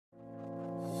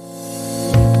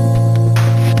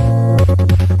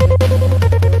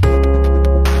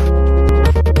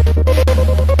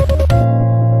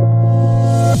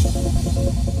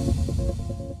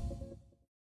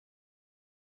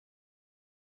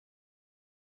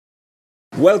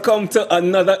Welcome to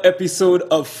another episode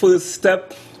of First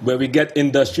Step, where we get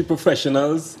industry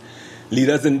professionals,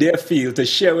 leaders in their field, to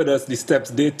share with us the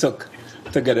steps they took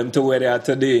to get them to where they are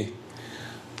today.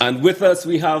 And with us,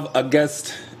 we have a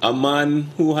guest, a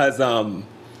man who has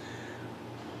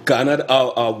garnered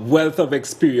a wealth of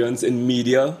experience in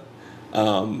media,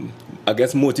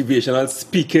 motivational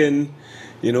speaking,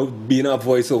 being a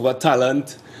voiceover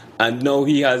talent, and now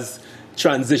he has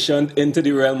transitioned into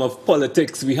the realm of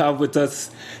politics. We have with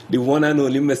us the one and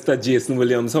only Mr. Jason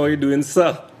Williams. How are you doing,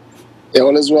 sir? Yeah,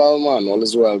 all is well, man. All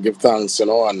is well. Give thanks,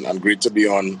 and great to be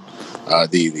on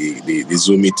the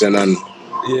Zoom meeting and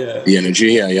the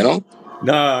energy here.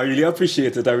 No, I really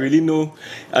appreciate it. I really know.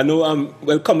 I know.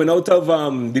 Coming out of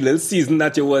the little season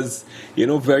that you was,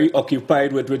 very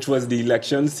occupied with, which was the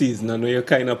election season. I know you're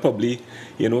kind of probably,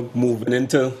 moving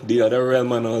into the other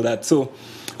realm and all that. So,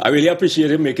 I really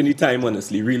appreciate you making the time.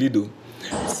 Honestly, really do.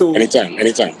 So anytime.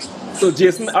 So,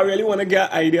 Jason, I really want to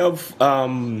get an idea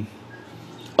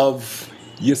of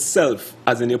yourself,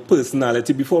 as in your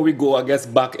personality, before we go, I guess,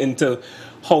 back into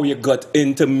how you got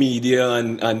into media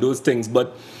and those things.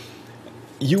 But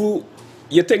you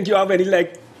think you have any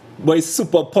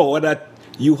superpower that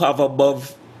you have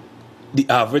above the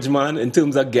average man in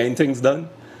terms of getting things done?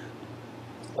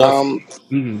 Not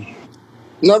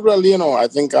really. I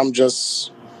think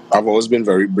I've always been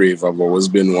very brave. I've always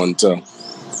been one to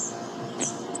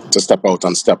step out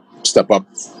and step up.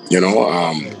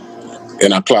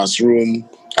 In a classroom,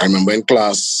 I remember in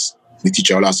class, the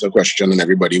teacher will ask a question and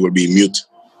everybody will be mute,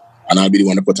 and I'll be the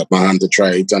one to put up my hand to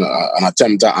try it and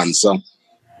attempt to answer.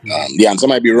 The answer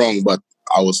might be wrong, but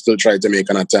I will still try to make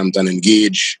an attempt and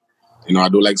engage. I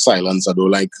don't like silence. I don't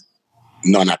like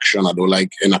non-action. I don't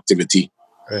like inactivity.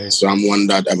 Right. So I'm one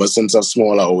that ever since I was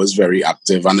small, I was very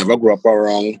active. I never grew up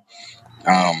around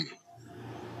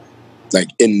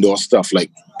indoor stuff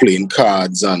like playing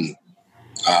cards and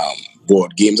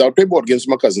board games. I'll play board games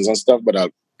with my cousins and stuff, but I'll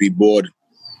be bored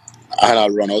and I'll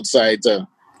run outside to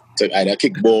either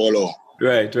kick ball or...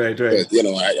 Right. But,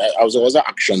 I was always an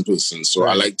action person, so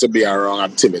I like to be around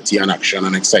activity and action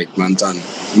and excitement and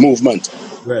movement.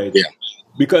 Right. Yeah.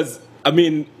 Because, I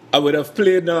would have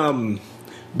played,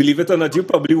 believe it or not, you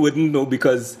probably wouldn't know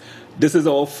because this is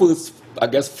our first,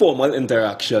 formal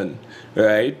interaction,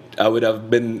 right? I would have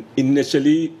been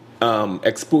initially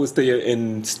exposed to you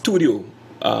in studio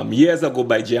years ago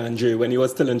by J. Andre when he was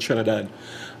still in Trinidad.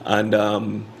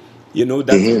 And, you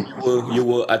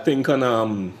were, I think,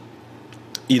 on...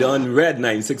 either on Red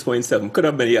 96.7, could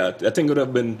have been, I think it would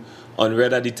have been on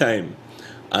Red at the time.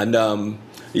 And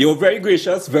you were very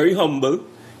gracious, very humble,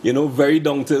 very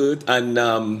down to earth. And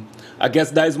I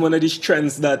guess that is one of the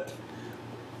strengths that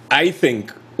I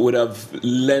think would have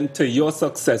lent to your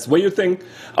success. What do you think?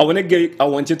 I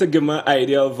want you to give me an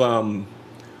idea of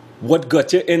what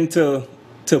got you into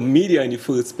media in the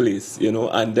first place,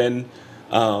 and then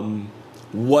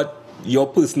what your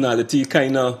personality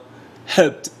kind of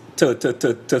helped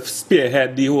to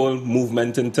spearhead the whole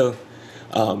movement into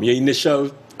your initial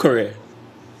career.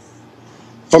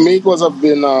 For me, it was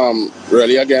been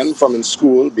really, again, from in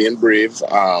school, being brave.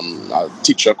 A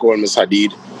teacher called Miss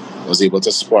Hadid was able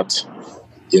to spot,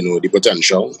 the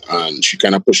potential, and she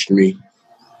kind of pushed me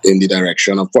in the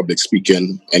direction of public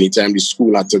speaking. Anytime the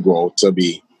school had to go out to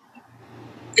be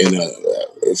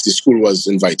if the school was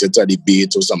invited to a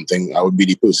debate or something, I would be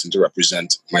the person to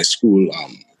represent my school,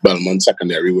 Belmont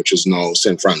Secondary, which is now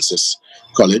St. Francis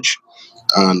College.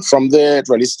 And from there, it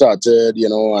really started,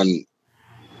 and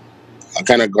I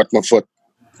kind of got my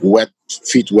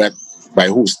feet wet by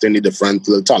hosting the different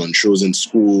little talent shows in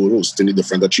school, hosting the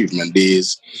different achievement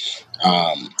days.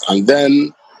 And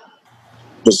then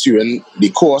pursuing the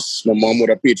course, my mom would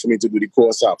have paid for me to do the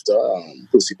course after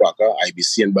Percy Parker,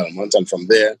 IBC in Belmont. And from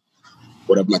there,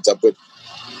 would have met up with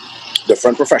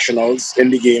different professionals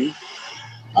in the game.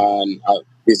 And I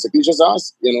basically just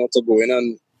asked, to go in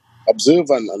and observe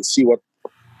and see what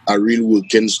a real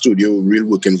working studio, real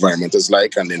work environment is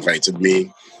like. And they invited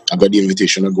me. I got the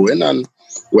invitation to go in and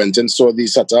went and saw the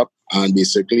setup. And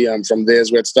basically, from there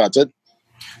is where it started,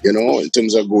 in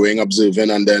terms of going,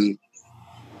 observing, and then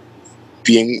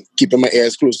keeping my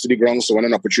ears close to the ground. So when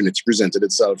an opportunity presented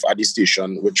itself at the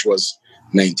station, which was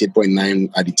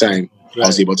 98.9 at the time, right, I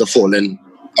was able to fall in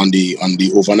on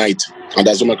the overnight. And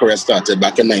that's when my career started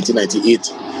back in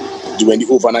 1998, doing the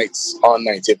overnights on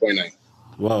 98.9.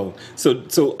 Wow.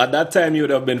 So at that time, you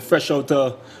would have been fresh out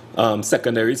of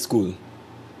secondary school.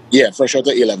 Yeah, fresh out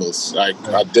of A-levels. I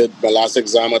did my last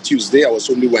exam on Tuesday. I was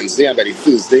home the Wednesday, and by the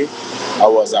Thursday, I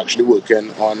was actually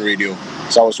working on radio.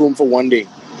 So I was home for one day.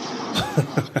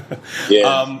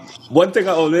 Yeah. One thing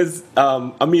I always,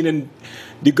 I mean, and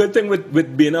the good thing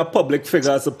with being a public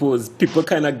figure, I suppose, people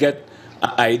kind of get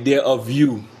an idea of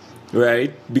you,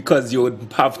 right? Because you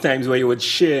would have times where you would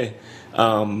share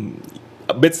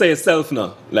bits of yourself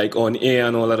now, like on air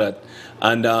and all of that.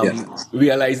 And Yeah.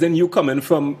 realizing you coming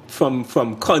from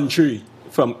country,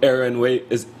 from Arion, where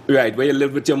is right, where you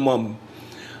live with your mom.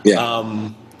 Yeah.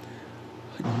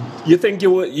 You think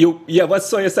you ever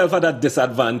saw yourself at a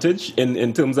disadvantage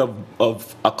in terms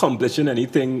of accomplishing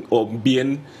anything or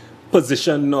being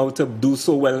positioned now to do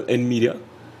so well in media?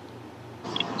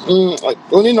 Like,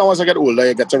 only now as I get older,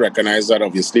 I get to recognize that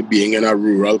obviously being in a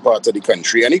rural part of the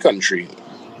country, any country,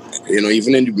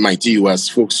 even in the mighty US,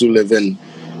 folks who live in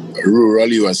rural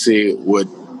USA would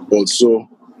also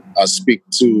speak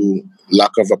to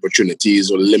lack of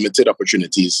opportunities or limited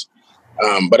opportunities.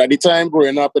 But at the time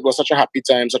growing up, it was such a happy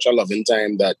time, such a loving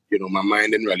time that, my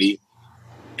mind didn't really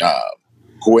uh,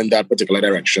 go in that particular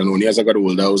direction. Only as I got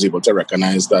older, I was able to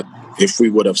recognize that if we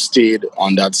would have stayed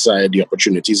on that side, the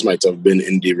opportunities might have been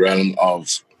in the realm of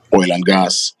oil and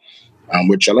gas,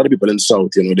 which a lot of people in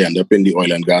South, they end up in the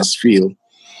oil and gas field,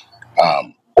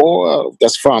 or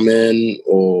just farming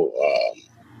or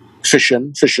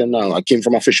fishing. Fishing. I came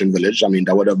from a fishing village. I mean,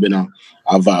 that would have been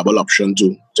a viable option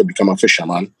to become a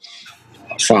fisherman,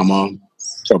 a farmer,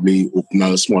 probably open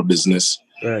a small business.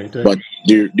 Right, right. But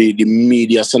the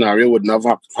media scenario would never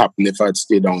have happened if I'd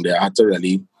stayed down there. I had to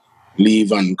really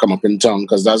leave and come up in town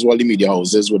because that's where the media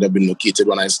houses would have been located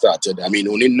when I started. I mean,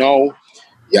 only now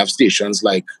you have stations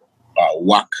like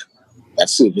WAC that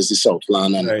service the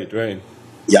Southland, and Right, right.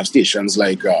 you have stations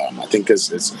like I think it's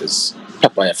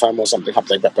Pepper FM or something,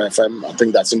 like Pepper FM. I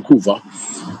think that's in Couva.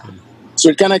 Okay. So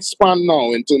it can expand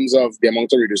now in terms of the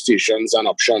amount of radio stations and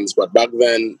options. But back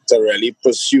then, to really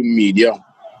pursue media,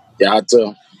 you had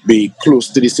to be close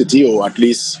to the city or at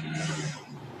least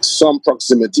some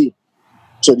proximity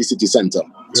to the city center.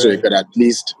 So you Right, could at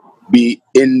least be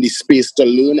in the space to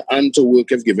learn and to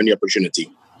work if given the opportunity.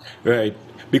 right.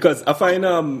 Because I find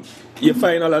you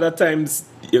find a lot of times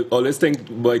you always think,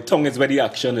 boy, tongue is where the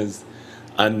action is,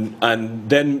 and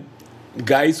then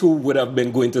guys who would have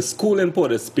been going to school in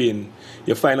Port of Spain,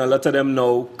 you find a lot of them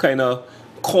now kind of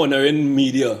cornering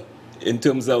media in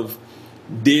terms of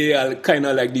they are kind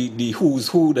of like the who's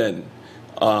who then,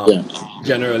 Yeah.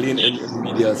 generally in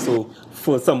media. So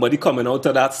for somebody coming out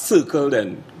of that circle,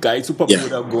 then guys who probably Yeah.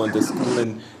 would have gone to school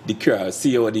in the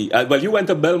QRC or the well, you went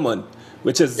to Belmont,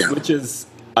 Yeah. which is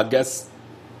I guess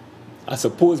I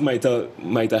suppose might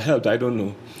have helped. I don't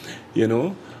know, you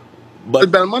know, But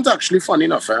but Belmont actually, funny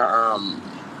enough,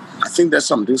 I think there's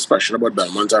something special about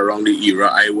Belmont around the era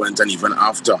I went and even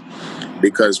after.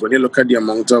 Because when you look at the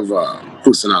amount of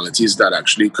personalities that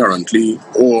actually currently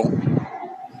or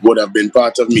would have been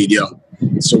part of media,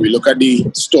 so we look at the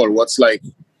stalwarts like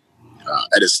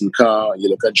Edison Carr, you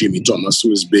look at Jimmy Thomas,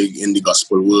 who is big in the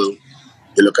gospel world,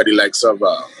 you look at the likes of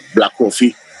Black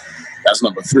Coffee, that's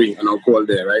number 3, and I'll call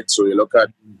there, right? So you look at,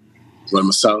 well,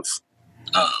 myself,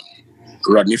 um,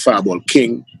 Rodney Fireball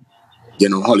King,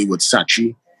 Hollywood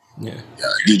Sachi, yeah,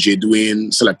 DJ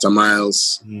Dwayne, Selector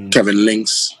Miles, Kevin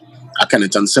Links,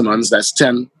 Akhenaton Simmons, that's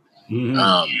 10. hmm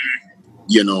Um,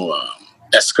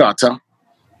 S. Carter,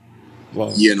 wow,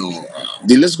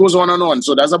 the list goes on and on.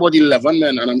 So that's about 11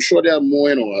 men, and I'm sure there are more,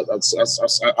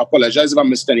 I apologize if I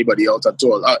missed anybody out at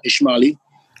all. Ishmaeli,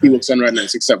 he right, works on Red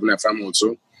 967 FM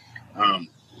also. Um,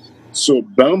 so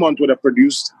Belmont would have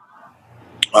produced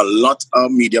a lot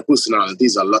of media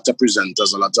personalities, a lot of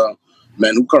presenters, a lot of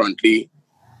men who currently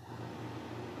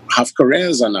have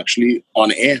careers and actually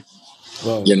on air.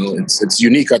 wow. It's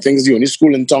unique. I think it's the only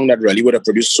school in town that really would have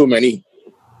produced so many.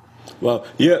 Well,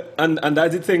 yeah, and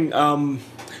that's the thing.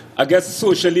 I guess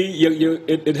socially,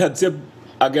 it helps you,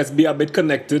 I guess, be a bit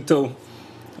connected to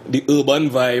the urban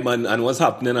vibe and what's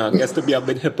happening. I guess to be a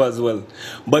bit hip as well.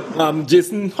 But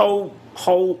Jason, how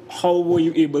were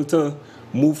you able to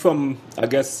move from, I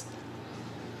guess,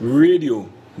 radio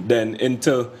then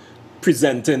into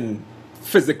presenting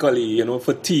physically,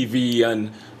 for TV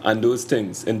and those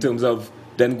things in terms of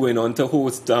then going on to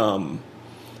host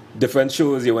different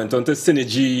shows. You went on to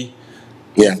Synergy,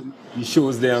 Yeah. the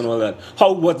shows there and all that.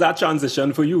 How was that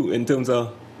transition for you in terms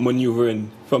of maneuvering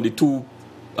from the two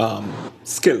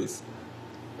skills?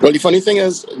 Well, the funny thing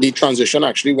is, the transition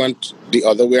actually went the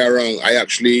other way around. I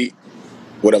actually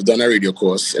would have done a radio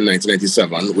course in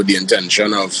 1997 with the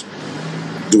intention of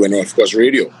doing, of course,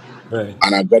 radio. Right.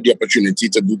 And I got the opportunity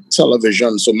to do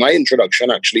television. So my introduction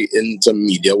actually into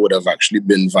media would have actually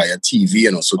been via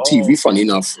TV. So TV, Oh, funny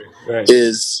enough, right.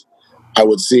 is I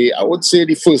would say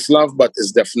the first love, but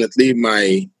it's definitely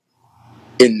my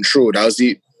intro. That was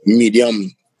the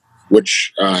medium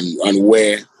which and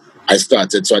where I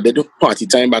started. So I did party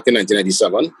time back in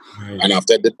 1997, Right. and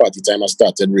after I did party time, I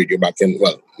started radio back in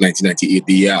 1998,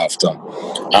 the year after.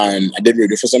 And I did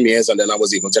radio for some years, and then I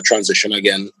was able to transition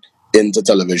again into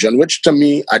television, which to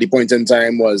me at the point in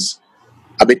time was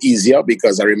a bit easier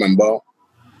because I remember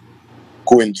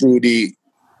going through the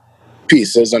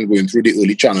paces and going through the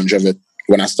early challenge of it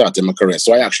when I started my career.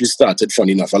 So I actually started,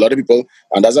 funny enough. A lot of people,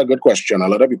 and that's a good question, a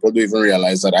lot of people don't even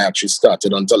realize that I actually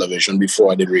started on television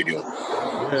before I did radio.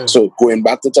 Yeah. So going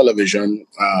back to television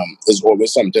is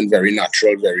always something very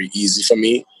natural, very easy for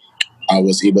me. I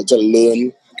was able to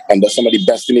learn under some of the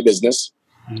best in the business,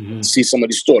 see some of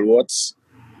the stalwarts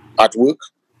at work,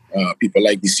 people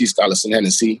like deceased Alison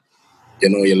Hennessy.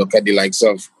 You look at the likes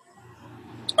of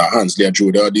Hansley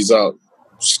Ajuda. These are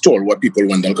stalwart people,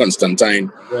 Wendell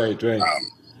Constantine, Right. Right.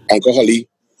 Uncle Holly,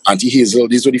 Auntie Hazel.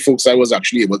 These were the folks I was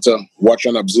actually able to watch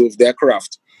and observe their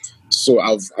craft. So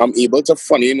I'm able to,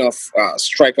 funny enough,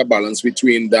 strike a balance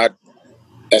between that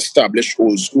established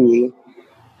old school,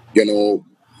 you know,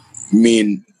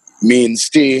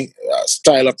 mainstay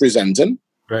style of presenting,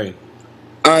 Right.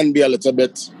 and be a little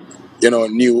bit,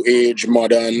 new age,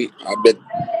 modern, a bit,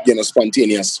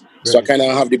 spontaneous. So I Right. kind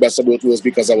of have the best of both worlds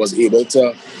because I was able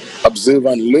to observe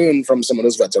and learn from some of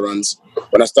those veterans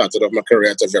when I started off my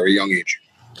career at a very young age.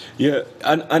 Yeah,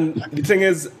 and the thing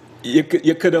is, you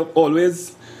could have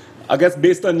always, I guess,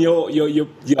 based on your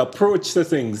approach to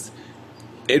things,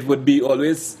 it would be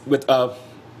always with a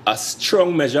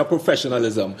strong measure of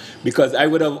professionalism. Because I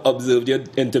would have observed your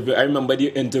interview. I remember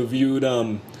you interviewed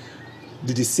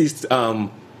the deceased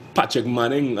Patrick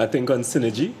Manning, I think, on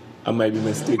Synergy. I might be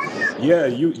mistaken. Yeah,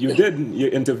 you did. You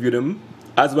interviewed him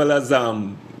as well as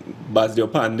Basdio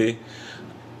Pandey.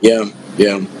 Yeah,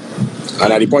 yeah.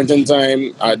 And at the point in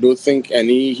time, I don't think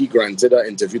he granted an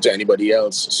interview to anybody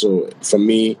else. So for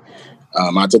me, I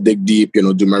had to dig deep,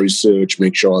 do my research,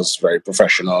 make sure I was very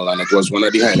professional. And it was one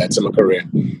of the highlights of my career,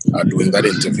 doing that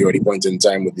interview at the point in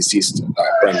time with deceased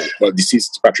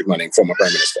Patrick Manning, former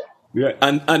Prime Minister. Yeah,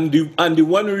 and the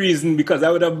one reason, because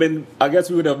I guess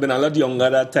we would have been a lot younger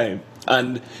at that time,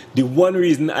 and the one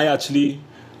reason I actually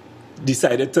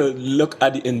decided to look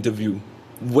at the interview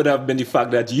would have been the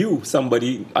fact that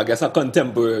somebody, I guess a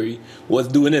contemporary, was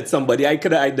doing it. Somebody I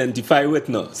could identify with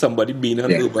now. Somebody being on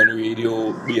urban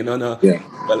radio, being on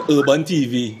urban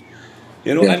TV,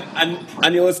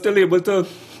 and you were still able to,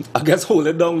 I guess, hold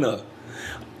it down now.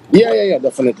 Yeah,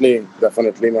 definitely,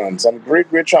 man. Some great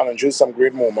challenges, some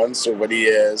great moments over the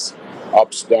years,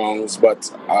 ups, downs, but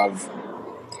I've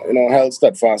held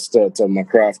steadfast to my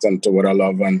craft and to what I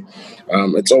love, and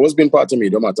it's always been part of me,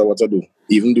 no matter what I do.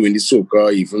 Even doing the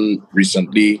soca, even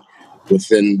recently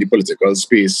within the political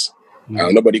space,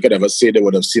 nobody could ever say they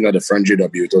would have seen a different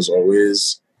JW. It was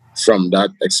always from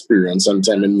that experience and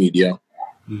time in media.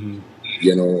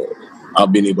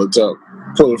 I've been able to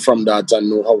pull from that and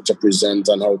know how to present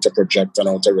and how to project and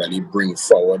how to really bring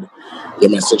forward your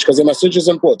message, because the message is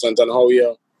important and how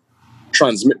you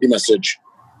transmit the message.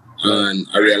 And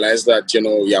I realized that,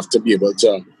 you have to be able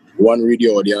to, one, read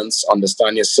your audience,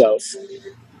 understand yourself,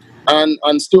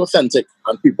 and stay authentic.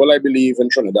 And people, I believe, in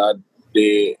Trinidad,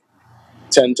 they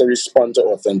tend to respond to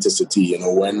authenticity,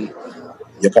 when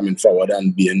you're coming forward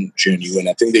and being genuine.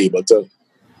 I think they're able to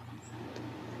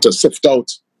sift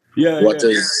out Yeah, what yeah.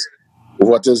 is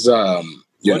what is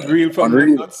What real from what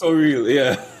unreal. not so real,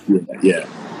 yeah. Yeah.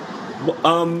 But,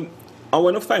 I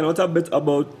want to find out a bit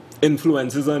about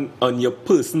influences on your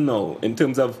person now, in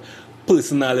terms of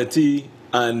personality,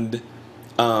 and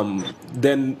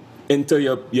then into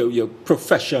your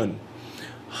profession.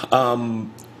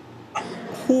 Um,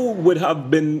 who would have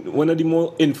been one of the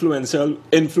more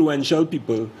influential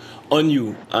people on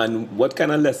you, and what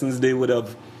kind of lessons they would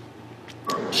have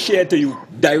shared to you,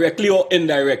 directly or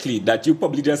indirectly, that you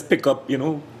probably just pick up,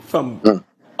 from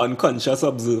unconscious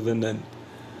observing? And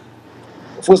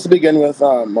First to begin with,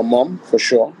 my mom, for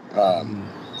sure.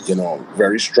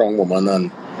 Very strong woman,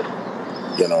 and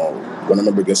one of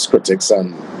my biggest critics,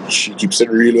 and she keeps it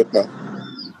real with me.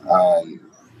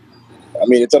 I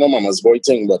mean, it's a mama's boy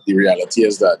thing, but the reality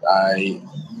is that I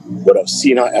would have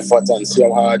seen her effort and see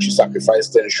how hard she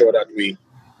sacrificed to ensure that we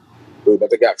were able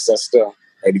to get access to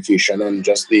education and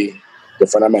just the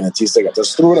different amenities to get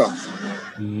us through now.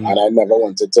 And I never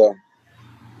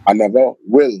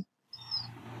will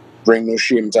bring no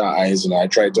shame to her eyes. I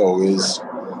try to always,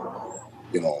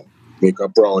 make her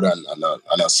proud, and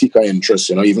I seek her interest.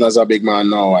 Even as a big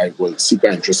man now, I will seek her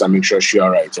interest and make sure she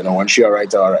all right. When she all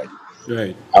right.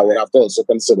 right, I would have to also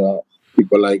consider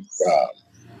people like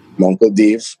my Uncle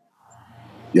Dave,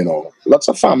 Lots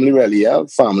of family really. Yeah,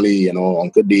 family.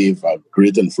 Uncle Dave, a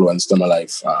great influence to my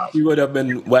life. He would have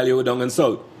been while you were down in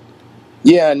South.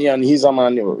 Yeah, and he's a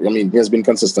man. I mean, he has been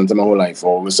consistent in my whole life,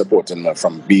 always supporting me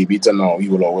from baby to now. He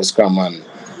will always come and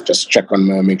just check on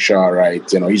me, make sure all right.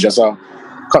 He's just a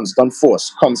constant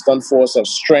force of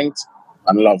strength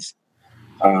and love.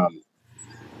 Um,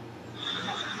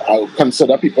 I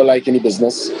consider people like any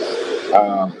business.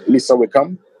 Lisa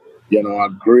Wickham, a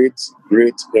great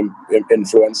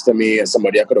influence to me, and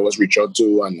somebody I could always reach out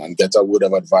to and get a word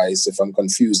of advice if I'm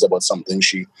confused about something.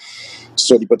 She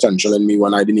saw the potential in me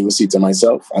when I didn't even see it in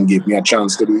myself and gave me a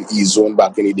chance to do E-Zone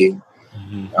back in the day.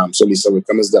 So Lisa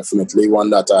Wickham is definitely one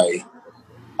that I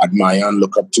admire and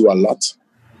look up to a lot.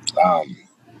 Um,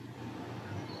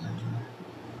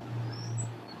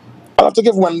 I'll have to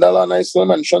give Wendell a nice little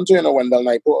mention too, Wendell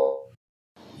Naipo.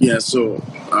 Yeah, so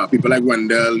people like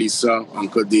Wendell, Lisa,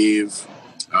 Uncle Dave,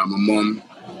 my mom,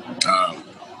 um,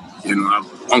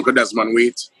 Uncle Desmond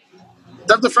Waite.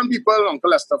 It have different people, Uncle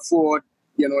Lester Ford,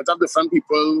 it have different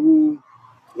people who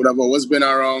would have always been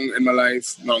around in my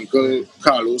life. My Uncle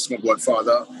Carlos, my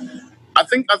godfather. I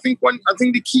think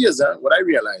the key is that what I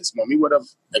realized, mommy would have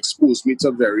exposed me to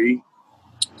very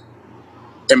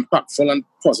impactful and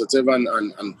positive and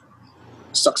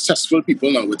successful people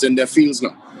now within their fields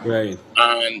now. Right.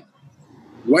 And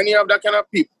when you have that kind of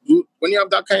people, when you have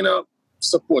that kind of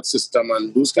support system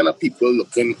and those kind of people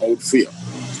looking out for you,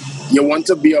 you want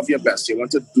to be of your best. You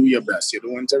want to do your best. You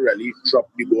don't want to really drop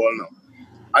the ball now.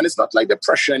 And it's not like the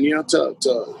pressure in you to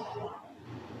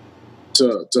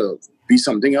be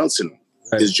something else.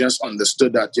 Right. It's just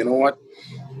understood that what,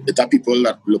 it are people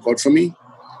that look out for me,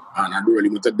 and I don't really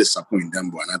want to disappoint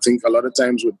them. But I think a lot of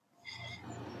times with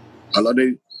a lot of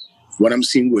what I'm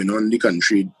seeing going on in the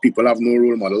country, people have no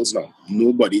role models now.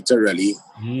 Nobody to really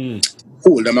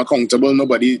hold them accountable.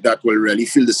 Nobody that will really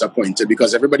feel disappointed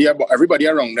because everybody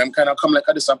around them kind of come like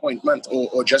a disappointment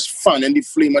or just fan in the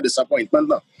flame of disappointment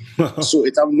now. So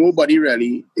it have nobody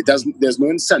really. There's no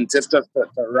incentive to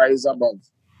rise above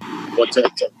or to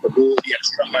go the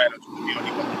extra mile or to go beyond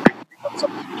the boundary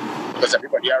because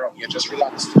everybody around here just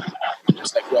relaxed,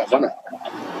 just like whoever now.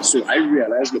 So I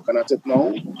realized looking at it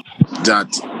now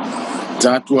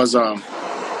that was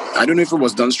I don't know if it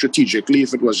was done strategically,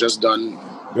 if it was just done,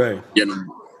 Right.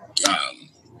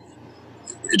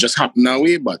 It just happened that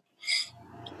way. But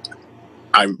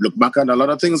I look back at a lot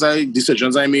of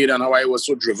decisions I made and how I was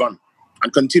so driven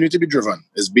and continue to be driven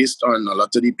is based on a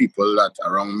lot of the people that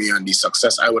around me and the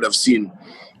success I would have seen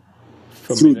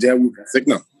through their work ethic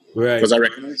now. Right. Because I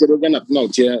recognize that we're going to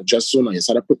out here just so now. You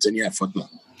start to put in your effort now.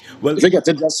 Well, if you get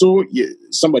it just so,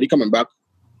 somebody coming back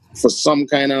for some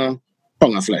kind of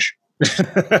pound of flesh.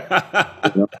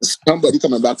 Somebody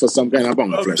coming back for some kind of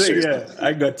pound of flesh. Yeah,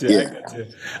 I got you.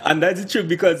 And that's the truth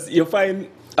because you find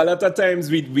a lot of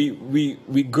times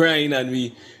we grind and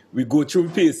we go through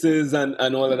paces and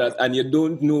all of that, and you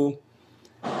don't know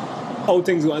how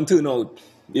things going to turn out.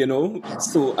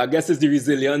 So I guess it's the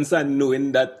resilience and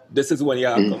knowing that this is when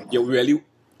you really,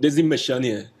 there's a mission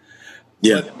here.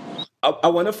 Yeah. But I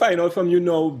want to find out from you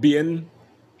now, being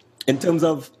in terms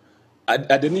of, I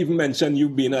didn't even mention you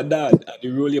being a dad and the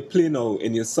role you play now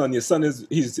in your son. Your son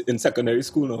he's in secondary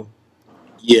school now.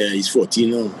 Yeah, he's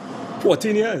 14 now.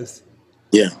 14 years.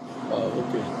 Yeah. Oh,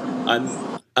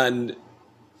 okay. And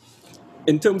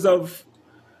in terms of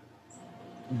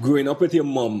growing up with your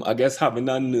mom, I guess having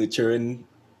that nurturing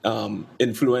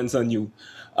influence on you,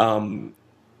 do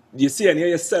you see any of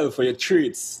yourself or your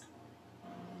traits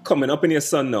coming up in your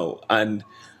son now, and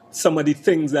some of the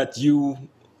things that you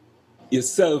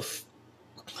yourself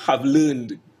have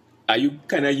learned, are you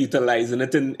kind of utilizing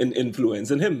it in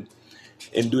influencing him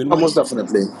in doing what? Most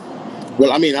definitely.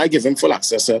 Well, I mean, I give him full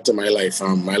access to my life.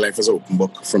 My life is an open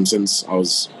book since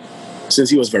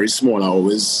he was very small. I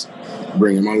always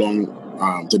bring him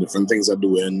along to different things I'm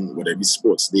doing, whether it be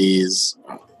sports days,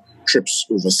 trips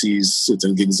overseas,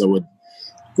 certain gigs I would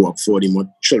go up for, the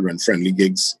more children-friendly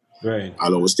gigs. Right.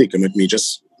 I'll always take him with me,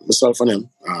 just myself and him.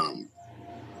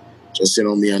 Just,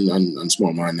 me and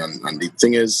small man. And the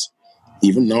thing is,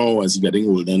 even now, as he's getting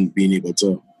older and being able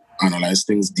to analyze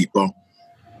things deeper,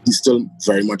 he's still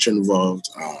very much involved.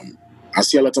 I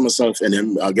see a lot of myself in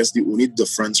him. I guess the only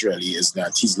difference really is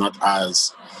that he's not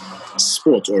as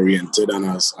sport oriented and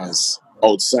as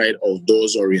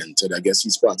outdoors oriented. I guess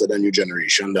he's part of the new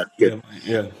generation that could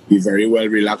be very well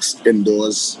relaxed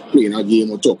indoors, playing a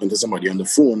game or talking to somebody on the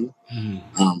phone.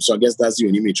 So I guess that's the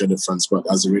only major difference. But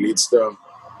as it relates to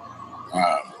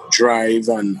drive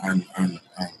and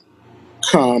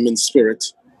calm in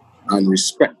spirit and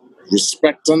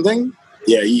respect and thing,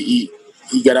 yeah, he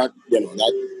got that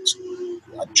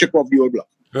chip off the old block.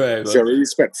 Right. Right. Very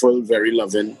respectful, very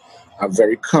loving, a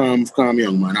very calm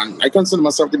young man. And I consider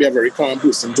myself to be a very calm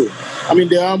person too. I mean,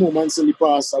 there are moments in the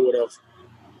past I would have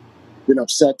been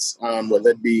upset, whether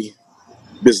it be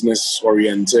business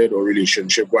oriented or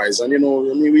relationship wise. And I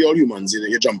mean, we all humans.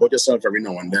 You jump out yourself every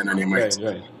now and then, and you might,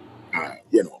 Right.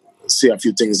 Right. say a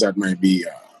few things that might be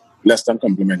less than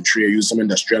complimentary. Or use some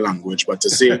industrial language, but to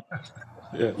say,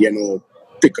 Yeah.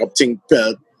 pick up, think,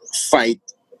 pelt, fight,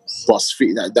 boss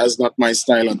feet. That's not my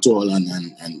style at all, and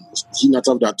he not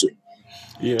of that too.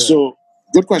 Yeah. So,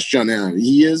 good question. Yeah,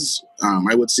 he is.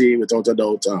 I would say, without a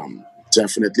doubt,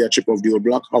 definitely a chip of the old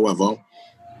block. However,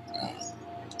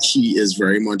 he is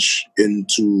very much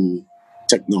into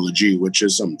technology, which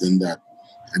is something that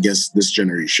I guess this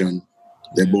generation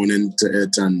they're born into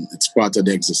it, and it's part of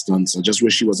their existence. I just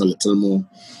wish he was a little more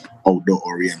outdoor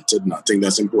oriented, and I think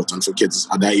that's important for kids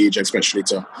at that age, especially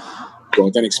to go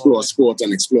out and explore sport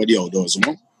and explore the outdoors.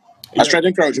 I Yeah. try to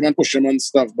encourage him and push him and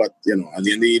stuff, but at the end of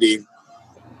the day,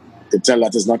 to tell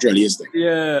that is not really his thing.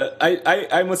 Yeah.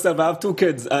 I myself have two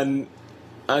kids, and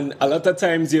a lot of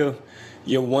times you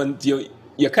want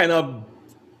you kind of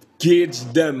gauge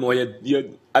them, or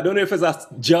you I don't know if it's a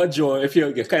judge or if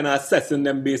you're kind of assessing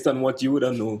them based on what you would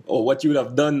have known or what you would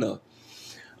have done now.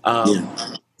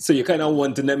 Yeah. So you kind of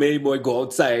wanting them, hey boy, go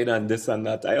outside and this and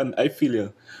that. I feel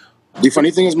you. The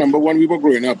funny thing is, remember when we were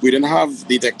growing up, we didn't have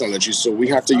the technology, so we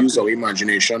had to use our Exactly.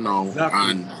 imagination now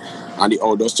Exactly. and the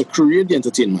outdoors to create the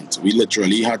entertainment. We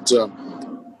literally had to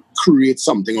create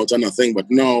something out of nothing,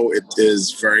 but now it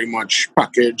is very much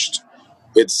packaged.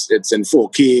 It's in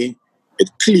 4K. It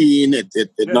clean. It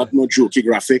Yeah. not no jokey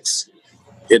graphics.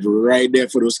 It right there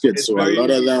for those kids. It's So a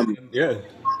lot of very them. yeah.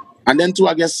 And then too,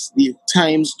 I guess the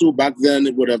times too back then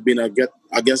it would have been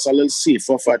I guess a little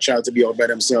safer for a child to be out by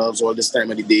themselves all this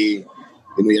time of the day.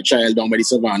 Your child down by the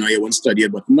savannah, you won't study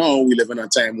it. But now we live in a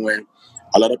time where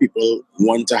a lot of people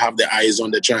want to have their eyes on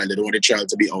the child. They don't want the child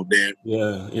to be out there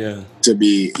Yeah. Yeah. to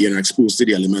be, exposed to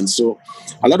the elements. So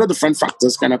a lot of different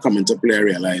factors kind of come into play. I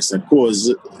realize that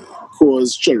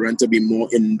cause children to be more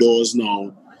indoors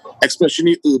now,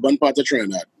 especially urban part of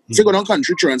Trinidad. If you go down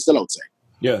country, children still outside.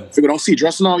 Yeah. If you go down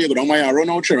Cedros now, you go down Mayaro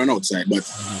now, children outside.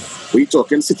 But we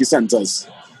talking city centers.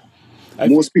 I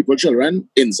feel Most people, children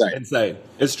inside. inside.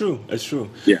 It's true. It's true.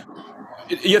 Yeah.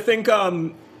 You think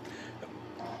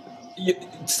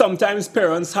sometimes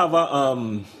parents have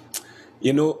a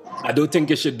I don't think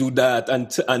you should do that,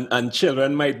 and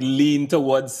children might lean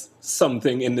towards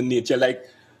something in the nature like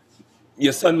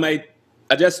your son might.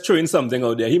 I just throwing something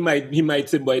out there. He might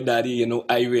say, "Boy, daddy,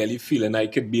 I really feel and I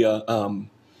could be a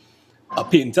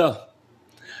painter."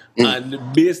 And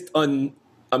based on,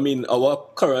 I mean, our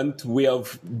current way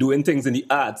of doing things in the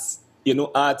arts,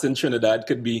 arts in Trinidad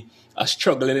could be a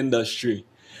struggling industry.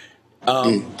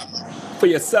 For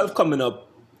yourself coming up,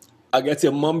 I guess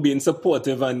your mom being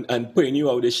supportive and putting you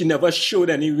out there, she never showed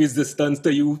any resistance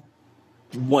to you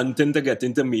wanting to get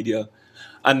into media.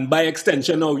 And by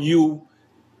extension, now you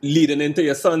leading into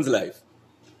your son's life.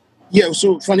 Yeah,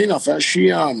 so funny enough, she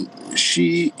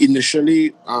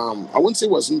initially I wouldn't say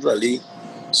wasn't really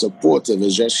supportive.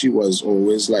 It's just she was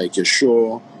always like, "You're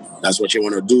sure that's what you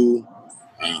want to do?"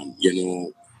 Um, you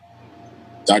know,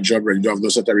 that job really have no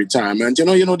set of retirement.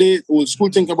 They old school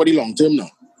think about the long term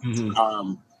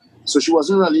now. So she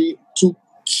wasn't really too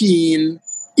keen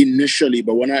initially,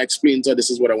 but when I explained to her, this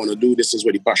is what I want to do, this is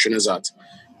where the passion is at,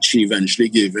 she eventually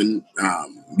gave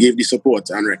the support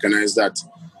and recognized that,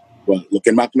 well,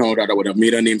 looking back now, that I would have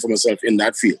made a name for myself in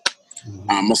that field.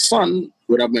 My son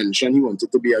would have mentioned he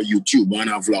wanted to be a YouTuber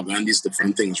and a vlogger and these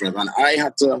different things, right? And I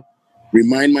had to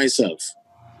remind myself,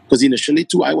 because initially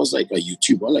too, I was like a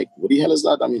YouTuber, like, what the hell is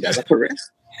that? I mean, that's a career.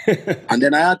 And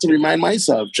then I had to remind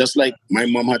myself, just like my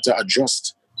mom had to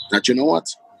adjust, that you know what,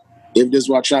 if this is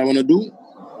what I want to do,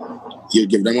 you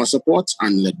give them a support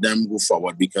and let them go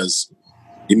forward. Because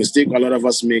the mistake a lot of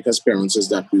us make as parents is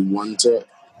that we want to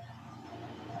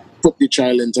put the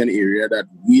child into an area that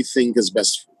we think is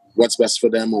best, what's best for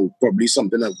them, or probably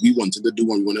something that we wanted to do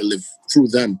and we want to live through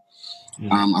them.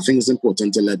 I think it's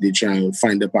important to let the child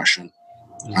find their passion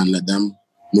and let them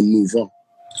maneuver,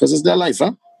 because it's their life,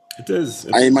 huh? It is.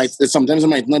 It is. Sometimes it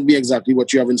might not be exactly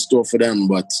what you have in store for them,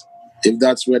 but if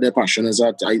that's where their passion is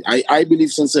at, I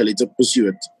believe sincerely to pursue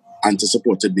it and to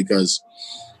support it, because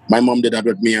my mom did that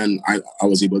with me, and I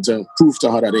was able to prove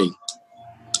to her that,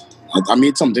 hey, I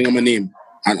made something of my name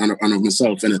and of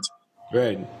myself in it.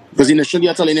 Right. Because initially,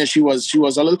 I telling her she was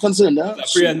a little concerned. Huh? I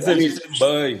Apprehensive. She mean, said,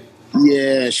 boy.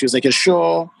 yeah, she was like, you're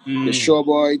sure,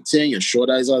 boy, thing, you're sure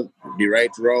that is the right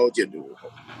route, you do.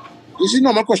 These are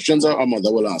normal questions our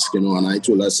mother will ask, and I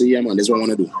told her, say, yeah, man, this is what I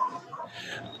want to do.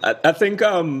 I think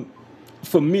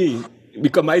for me,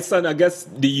 because my son, I guess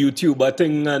the YouTuber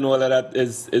thing and all of that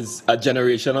is a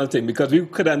generational thing because we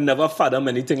could have never fathomed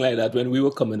anything like that when we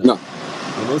were coming up.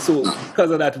 No, So no.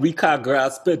 because of that, we can't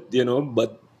grasp it,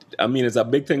 but I mean, it's a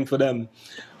big thing for them.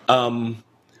 Um,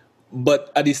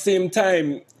 but at the same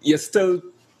time, you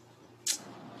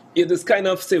just kind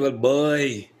of say, well,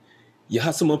 boy, you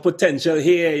have some more potential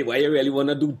here. Why you really want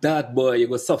to do that, boy? You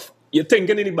go suffer. You're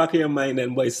thinking in the back of your mind,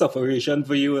 and boy, sufferation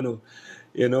for you know.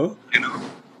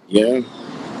 Yeah.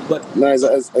 But No,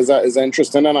 it's an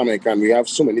interesting dynamic, and we have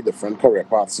so many different career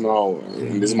paths now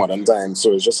in this mhm, modern time.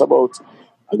 So it's just about,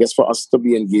 I guess, for us to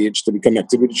be engaged, to be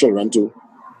connected with the children, to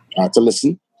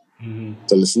listen, mhm,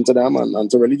 to them, and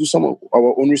to really do some of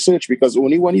our own research. Because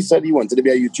only when he said he wanted to be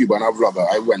a YouTuber and a vlogger,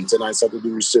 I went and I started to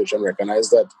do research and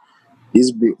recognized that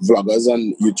these vloggers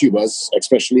and YouTubers,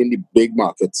 especially in the big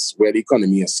markets where the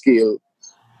economy has scale,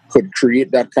 could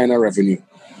create that kind of revenue,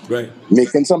 right.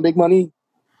 making some big money.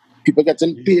 People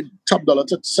getting paid top dollar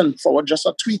to send forward just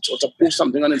a tweet or to post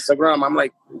something on Instagram. I'm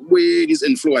like, wait, this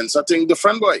influencer thing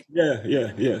different, boy. Yeah,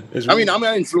 yeah, yeah. It's I mean, real. I'm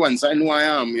an influencer. I know I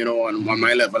am, on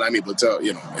my level, I'm able to,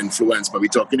 influence. But we're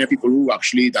talking to people who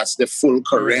actually, that's their full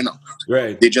career Correct. now.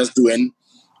 Right. They're just doing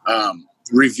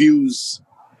reviews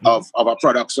of a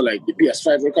product. So, like, the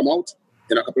PS5 will come out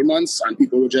in a couple of months, and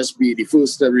people will just be the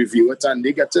first to review it, and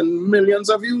they getting millions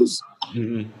of views.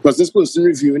 Mhm. Because this person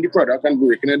reviewing the product and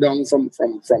breaking it down from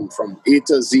A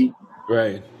to Z,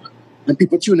 Right. and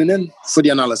people tuning in for the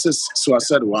analysis. So I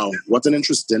said, wow, what an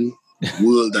interesting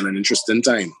world and an interesting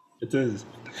time. It is.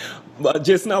 But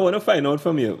Jason, I want to find out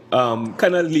from you,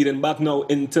 kind of leading back now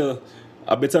into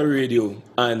a bit of radio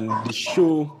and the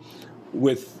show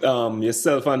with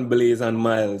yourself and Blaze and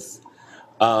Miles.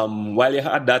 While you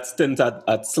had that stint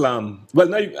at Slam, well,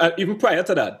 no, even prior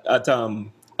to that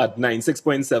at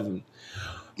 96.7,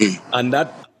 and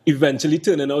that eventually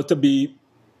turning out to be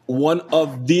one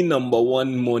of the number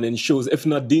one morning shows, if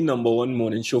not the number one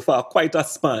morning show for quite a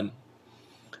span.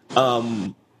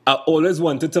 I always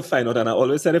wanted to find out, and I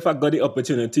always said if I got the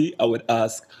opportunity, I would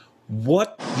ask,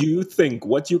 what do you think?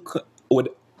 Would,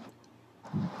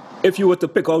 if you were to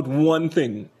pick out one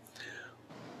thing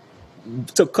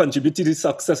to contribute to the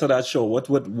success of that show, what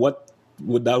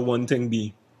would that one thing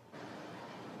be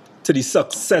to the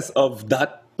success of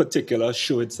that particular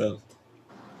show itself?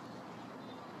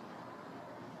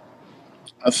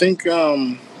 I think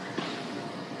the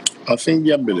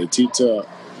ability to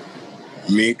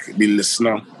make the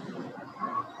listener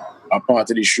a part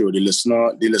of the show. The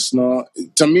listener.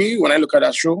 To me, when I look at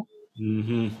that show,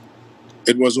 Mm-hmm.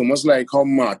 it was almost like how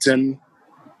Martin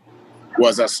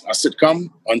was a sitcom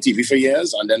on TV for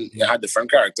years, and then it had different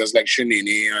characters like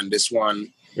Shanini and this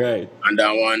one Right. and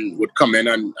that one would come in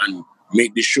and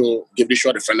make the show, give the show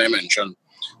a different dimension.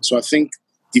 So I think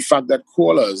the fact that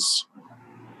callers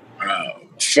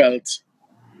felt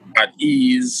at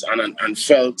ease and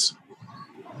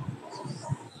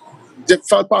they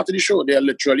felt part of the show. They are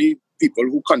literally people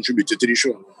who contributed to the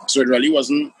show. So it really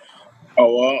wasn't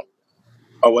our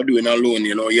our doing alone.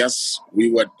 Yes,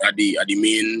 we were at the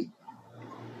main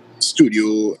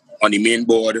studio on the main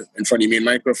board in front of the main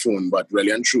microphone, but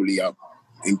really and truly a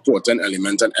important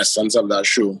element and essence of that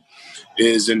show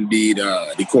is indeed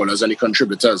the callers and the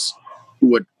contributors who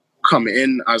would come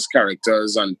in as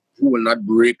characters and who will not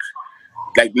break.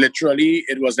 Like literally,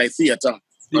 it was like theater on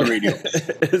Yeah, radio,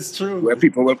 it's true. where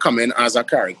people will come in as a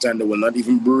character and they will not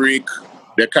even break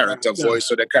their character Yeah, voice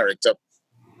or their character.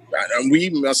 And we,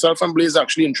 myself and Blaze,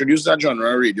 actually introduced that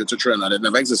genre of radio to Trinidad. It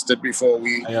never existed before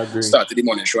we I agree. started the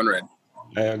morning show on Red.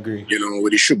 I agree.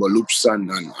 With the sugar loops and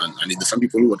the different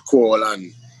people who would call,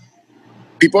 and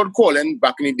people would call in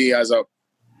back in the day as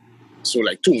so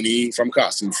like Tony from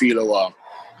Casting Field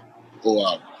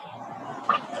or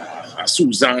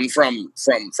Susan from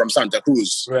Santa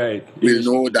Cruz. Right. We'll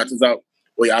know that is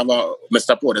or you have a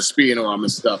Mr. Porter Spain or a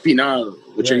Mr. Pinal,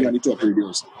 which are Right. the top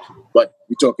radios. But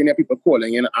we're talking here people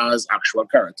calling in as actual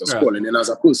characters, Yeah. calling in as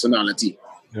a personality.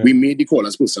 We Right. made the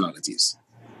callers personalities.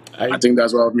 I I think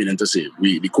that's what I'm meaning to say.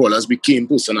 The callers became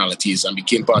personalities and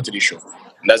became part of the show.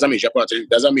 And that's a major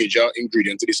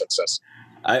ingredient to the success.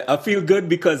 I feel good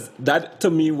because that to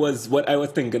me was what I was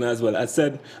thinking as well. I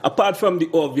said, apart from the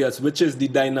obvious, which is the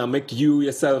dynamic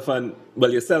yourself and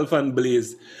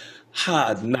Blaze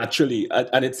had naturally,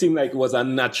 and it seemed like it was a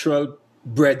natural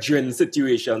brethren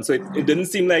situation. So it didn't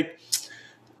seem like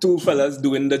two fellas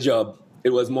doing the job. It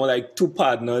was more like two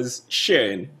partners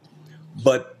sharing.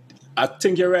 But I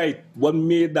think you're right. What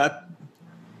made that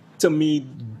to me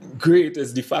great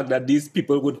is the fact that these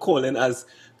people would call in as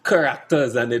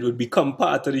characters and it would become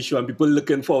part of the show and people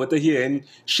looking forward to hearing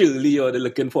Shirley or they're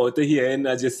looking forward to hearing,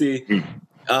 as you say,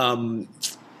 um,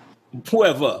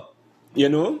 whoever, you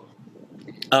know,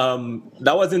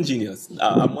 that was ingenious,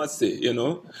 I must say, you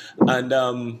know. And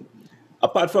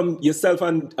apart from yourself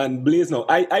and Blaze now,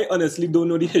 I honestly don't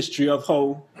know the history of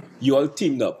how you all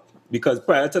teamed up because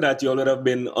prior to that, you all would have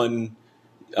been on,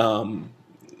 um,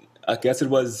 I guess it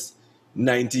was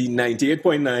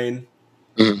 98.9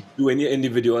 Mhm. doing your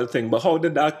individual thing. But how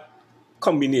did that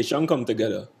combination come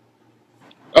together?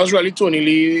 I was really Tony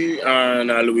Lee and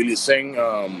Louis Lee Singh.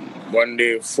 One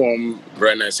day formed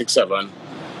Red 967.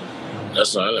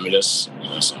 That's not, let me just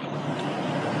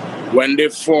when they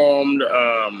formed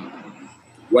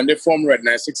Red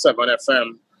 967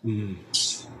 FM, Mm.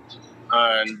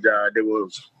 and they were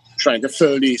trying to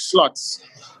fill the slots.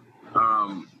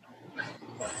 Um,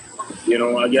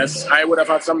 I guess I would have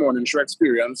had some morning show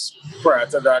experience prior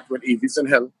to that with Evis and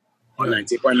Hill on Right.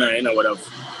 90.9. I would have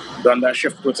done that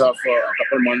shift with her for a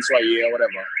couple months or a year or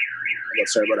whatever. But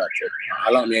sorry about that.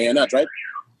 Allow me hear that, right?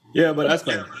 Yeah, but that's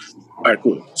fine. All right,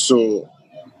 cool. So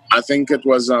I think it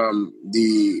was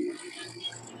the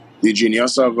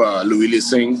genius of Louis Lee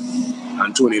Singh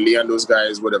and Tony Lee and those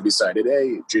guys would have decided,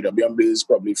 hey, JW and Blaze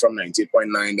probably from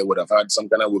 98.9, they would have had some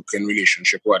kind of working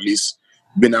relationship or at least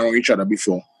been around each other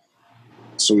before.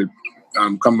 So we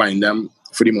combined them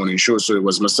for the morning show. So it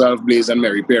was myself, Blaze, and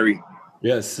Mary Perry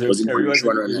Yes, Sir was the Perry morning was show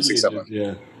on the 967.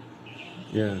 agent.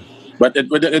 Yeah, yeah. But it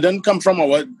didn't come from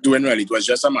our doing really. It was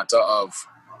just a matter of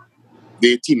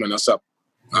they Right. teaming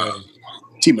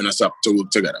us up to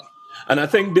work together. And I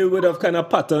think they would have kind of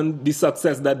patterned the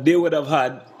success that they would have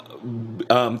had,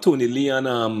 Tony Lee and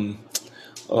um,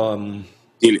 And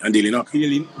dealing up.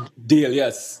 Dale,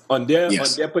 yes, on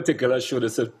Yes. their particular show.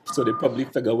 So they probably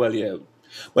figure, well, yeah,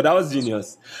 but that was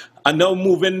genius. And now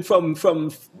moving from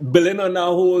building on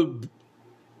our whole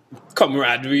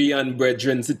camaraderie and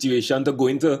brethren situation to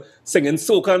going to singing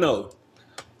soca now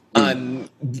and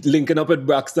linking up with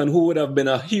Braxton, who would have been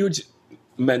a huge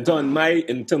mentor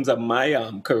in terms of my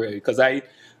career because I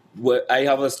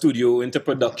have a studio into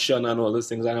production and all those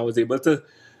things, and I was able to.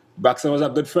 Braxton was a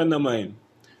good friend of mine,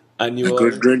 and A you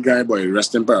great, all great guy, boy.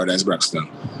 Rest in paradise, Braxton.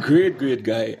 great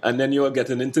guy, and then you were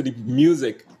getting into the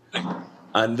music,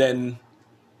 and then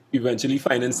eventually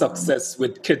finding success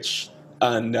with Kitsch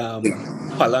and Yeah.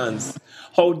 Palance.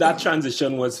 How that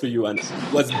transition was for you, and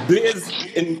was Blaze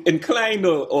inclined,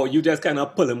 or you just kind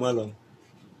of pull him along?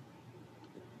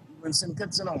 When St.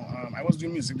 Kitts, I was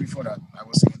doing music before that. I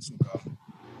was singing soca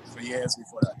for years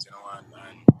before that, and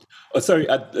Oh, sorry,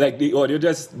 like the audio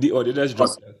just cause,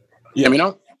 dropped. hear Yeah, me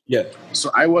now? yeah,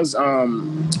 So I was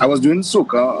doing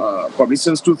soca probably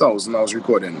since 2000. I was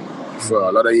recording for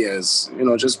a lot of years,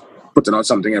 just putting out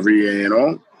something every year,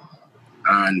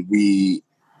 and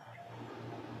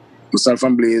myself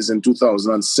and Blaze in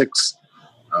 2006,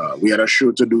 we had a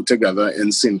show to do together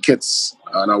in St. Kitts,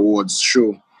 an awards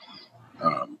show,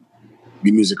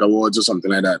 the music awards or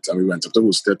something like that, and we went up to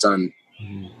host it and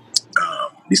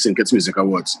the St. Kitts Music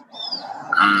Awards.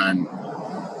 And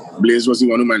Blaze was the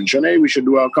one who mentioned, hey, we should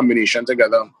do a combination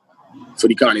together for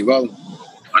the carnival.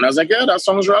 And I was like, yeah, that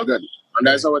sounds real good. And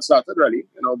that's right, how it started, really.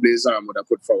 Blaze would have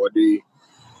put forward the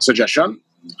suggestion.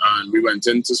 And we went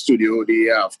into studio the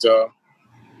year after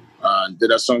and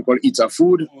did a song called Eat a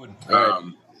Food.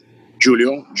 right,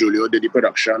 Julio did the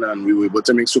production, and we were able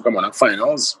to make Soca Monarch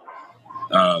finals.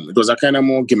 It was a kind of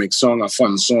more gimmick song, a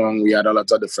fun song. We had a lot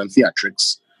of different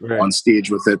theatrics on right. stage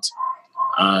with it.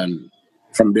 And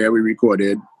from there, we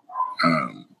recorded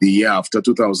the year after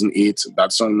 2008.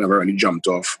 That song never really jumped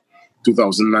off.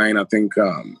 2009, I think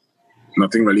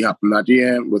nothing really happened that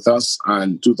year with us.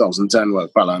 And 2010, well,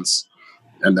 Balance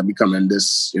ended up becoming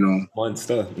this,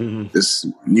 Monster.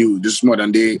 this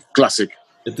modern day classic.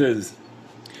 It is.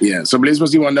 Yeah. So Blaze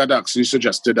was the one that actually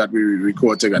suggested that we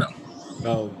record together.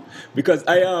 Wow. Because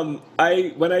I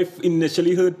when I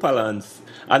initially heard Palance,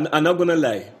 and I'm not gonna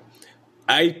lie,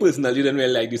 I personally didn't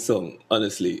really like the song,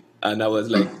 honestly. And I was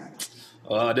like,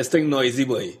 oh, this thing noisy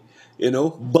boy,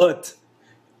 But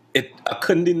I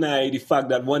couldn't deny the fact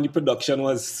that one, the production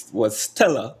was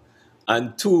stellar,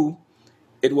 and two,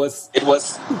 it was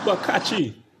super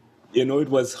catchy. It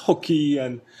was hooky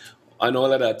and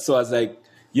all of that. So I was like,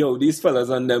 yo, these fellas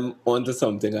on them onto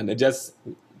something, and they just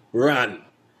ran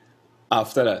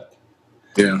after that.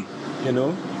 Yeah. You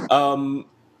know,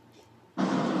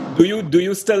 do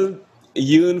you still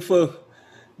yearn for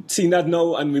seeing that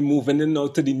now, and we're moving in now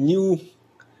to the new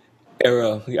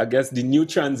era? I guess the new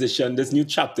transition, this new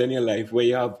chapter in your life where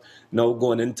you have now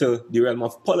gone into the realm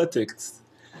of politics.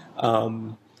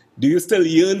 Um, do you still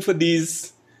yearn for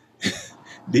these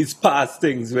past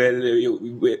things where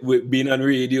being on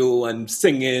radio and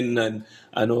singing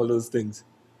and all those things?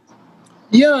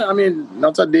 Yeah, I mean,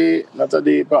 not a day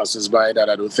passes by that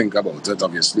I don't think about it.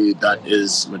 Obviously, that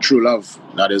is my true love.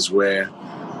 That is where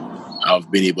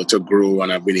I've been able to grow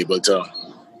and I've been able to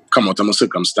come out of my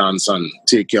circumstance and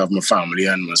take care of my family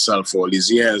and myself for all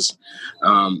these years.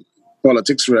 Um,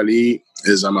 Politics really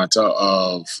is a matter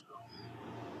of,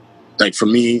 like, for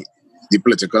me, the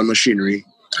political machinery,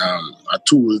 a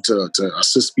tool to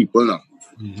assist people now.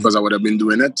 Hmm. Because I would have been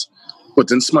doing it,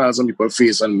 putting smiles on people's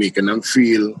face and making them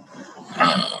feel,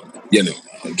 uh, you know,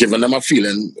 giving them a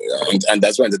feeling, and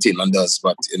that's what entertainment does.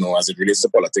 But as it relates to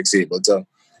politics, able to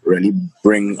really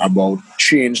bring about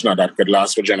change now that could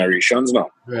last for generations now.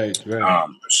 Right, right.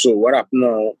 So what happened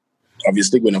now?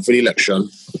 Obviously, going up for the election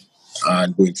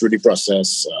and going through the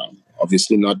process.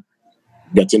 Obviously, not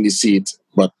getting the seat,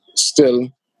 but still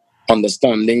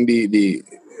understanding the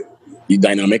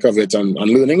dynamic of it and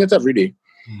learning it every day.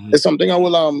 Hmm. It's something I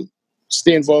will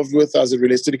stay involved with as it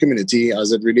relates to the community,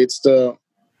 as it relates to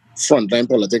frontline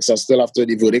politics. I still have to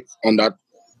the verdict on that.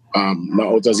 Not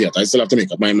out as yet. I still have to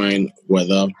make up my mind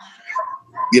whether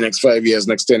the next 5 years,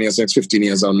 next 10 years, next 15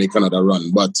 years, I'll make another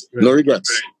run. But no Right.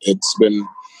 regrets. It's been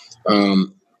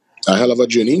um, a hell of a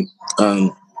journey.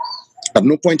 And at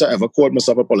no point I ever called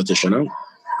myself a politician. Huh?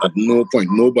 At no point,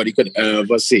 nobody could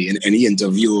ever say in any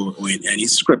interview or in any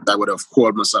script I would have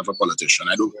called myself a politician.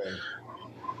 Right.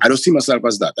 I don't see myself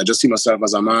as that. I just see myself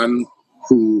as a man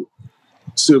who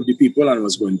served the people and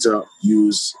was going to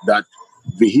use that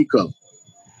vehicle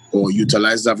or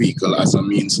utilize that vehicle as a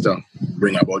means to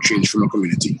bring about change from a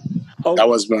community. That How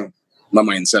was my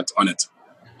mindset on it.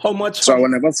 how much So I have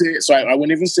would never say, I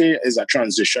wouldn't even say is a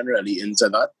transition really into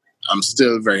that. I'm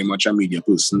still very much a media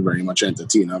person, very much an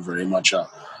entertainer, very much a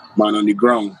man on the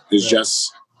ground. It's right,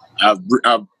 just,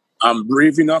 I'm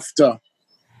brave enough to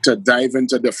dive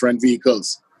into different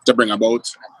vehicles to bring about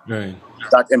right.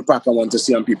 that impact I want to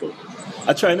see on people.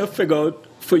 I'm trying to figure out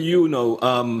for you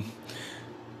now,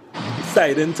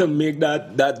 deciding to make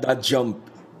that jump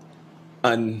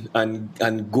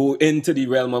and go into the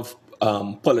realm of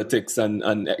politics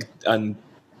and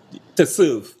to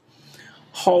serve.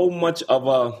 How much of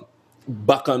a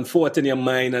back and forth in your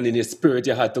mind and in your spirit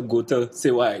you had to go to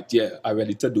say, right, yeah, I'm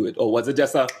ready to do it, or was it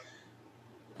just a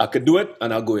I could do it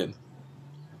and I'll go in?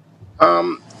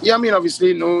 Yeah, I mean,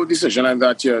 obviously, no decision like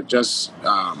that. You just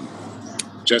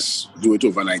do it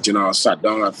overnight. I sat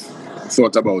down, I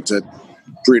thought about it,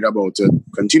 prayed about it,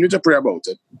 continue to pray about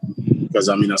it because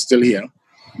I mean, I'm still here.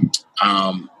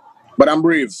 Um, but I'm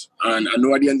brave, and I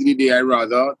know at the end of the day, I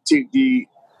rather take the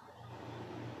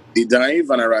dive,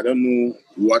 and I rather know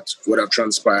what would have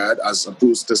transpired as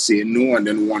opposed to saying no and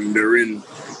then wondering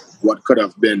what could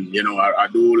have been. I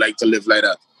do like to live like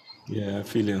that. Yeah, I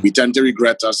feel you. We tend to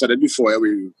regret. I said it before.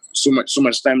 We so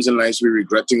much times in life we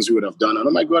regret things we would have done. And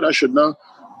oh my God, I should not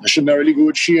really go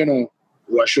with she, or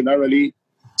I should not really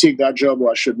take that job,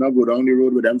 or I should not go down the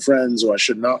road with them friends, or I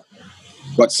should not.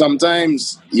 But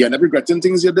sometimes you end up regretting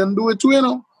things you didn't do it too.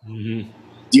 Hmm.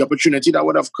 The opportunity that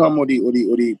would have come, or the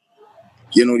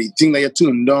thing that you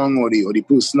turned down, or the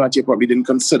person that you probably didn't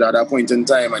consider at that point in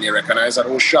time, and you recognize that,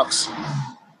 oh shucks,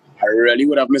 I really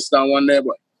would have missed that one there,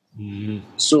 but. Hmm.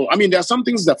 So, I mean, there are some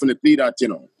things definitely that,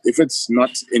 if it's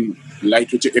not in light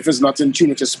with you, if it's not in tune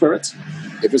with your spirit,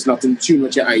 if it's not in tune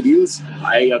with your ideals,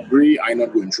 I agree, I'm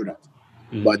not going through that.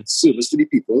 Hmm. But service to the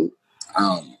people,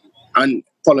 and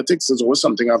politics is always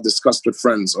something I've discussed with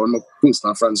friends. All my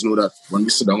personal friends know that when we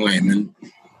sit down, Lyman,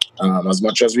 as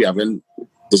much as we having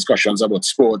discussions about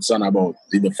sports and about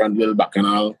the different little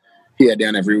bacchanal here, there,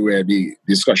 and everywhere, the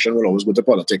discussion will always go to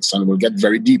politics and will get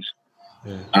very deep.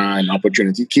 Yeah. An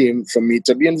opportunity came for me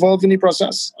to be involved in the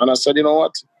process. And I said, you know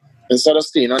what? Instead of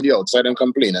staying on the outside and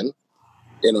complaining,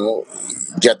 you know,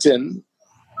 get in,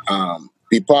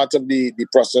 be part of the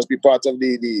process, be part of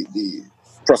the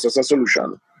process of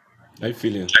solution, I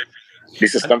feel you. the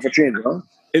system for change.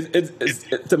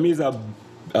 To me, it's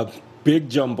a big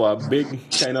jump or a big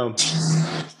kind of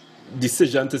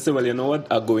decision to say, well, you know what,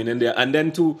 I'm going in there. And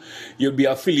then to, you'll be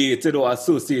affiliated or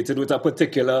associated with a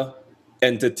particular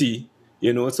entity,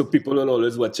 so people will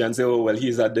always watch and say, oh, well,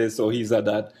 he's at this or he's at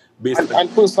that. Based on, And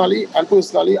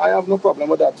personally, I have no problem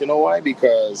with that. You know why?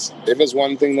 Because if there's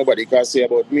one thing nobody can say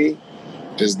about me,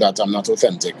 is that I'm not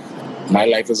authentic. My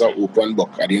life is an open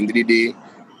book. At the end of the day,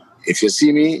 if you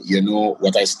see me, you know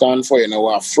what I stand for, you know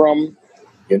where I'm from,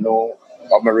 you know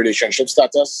of my relationship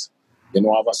status, you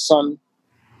know I have a son,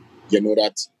 you know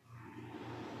that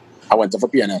I went off a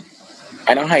piano.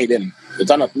 I'm not hiding. It's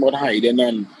not about hiding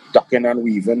and ducking and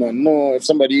weaving. And no, if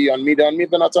somebody on me, they're on me. If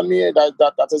they're not on me,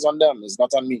 that is on them. It's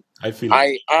not on me. I feel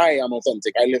it. I am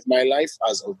authentic. I live my life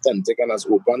as authentic and as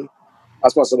open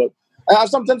as possible. I have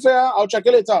something for you. I'll check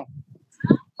you later.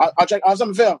 I'll check. I'll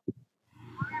something fair.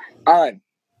 All right.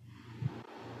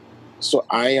 So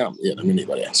I am. Yeah, let me need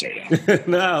to answer that.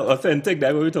 No, authentic.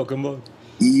 That's what we're talking about.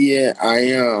 Yeah, I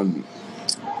am.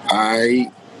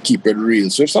 I keep it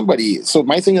real. So if somebody, so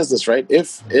my thing is this, right?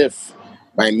 If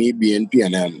by me being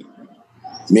PNM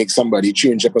make somebody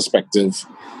change their perspective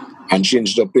and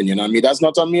change the opinion on me, that's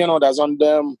not on me, that's on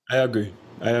them. I agree.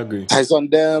 That's on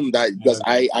them. That because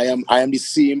I am the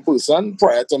same person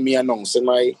prior to me announcing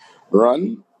my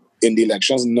run in the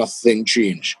elections. Nothing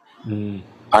changed, and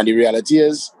the reality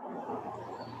is,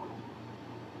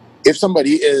 if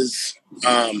somebody is,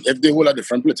 if they hold a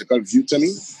different political view to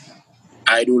me,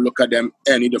 I don't look at them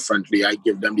any differently. I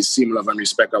give them the same love and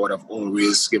respect I would have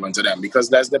always given to them because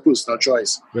that's their personal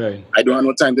choice. Right. I don't have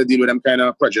no time to deal with them kind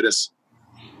of prejudice.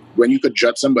 When you could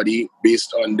judge somebody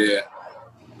based on their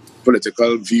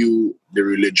political view, the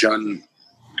religion,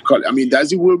 I mean, that's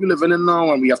the world we live in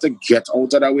now, and we have to get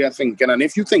out of that way of thinking. And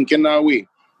if you think in that way,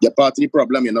 you're part of the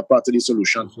problem, you're not part of the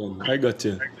solution. I got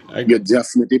you. You're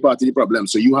definitely part of the problem.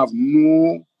 So you have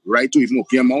no right to even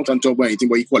open your mouth and talk about anything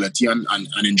but equality and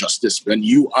injustice when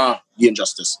you are the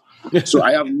injustice. So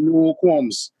I have no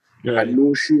qualms and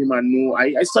no shame and no.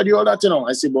 I study all that,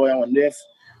 I say, boy, I wonder if,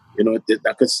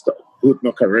 that could hurt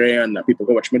my career and that people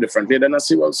can watch me differently. Then I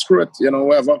say, well, screw it,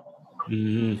 whatever.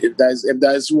 Mm-hmm. If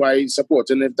that's who I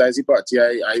support and if that's the party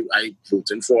I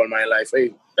voting for all my life,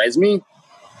 hey, that's me.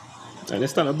 And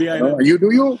it's not behind it. You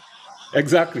do you.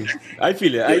 Exactly. I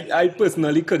feel it. Yeah. I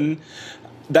personally couldn't.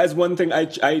 That's one thing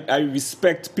I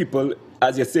respect people,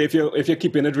 as you say, if you're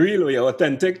keeping it real or you're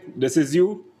authentic, this is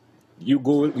you. You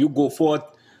go forth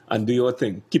and do your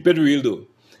thing. Keep it real though.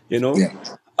 Yeah.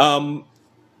 I'm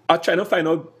trying to find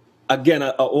out again. I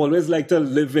always like to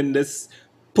live in this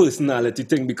personality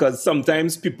thing because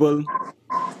sometimes people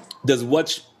just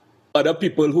watch other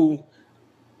people who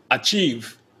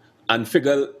achieve and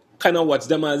kind of watch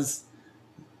them as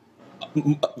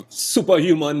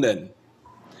superhuman then,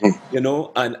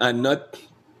 and not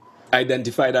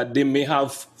identify that they may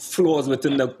have flaws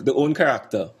within the own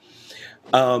character.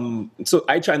 So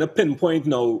I try to pinpoint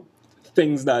now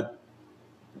things that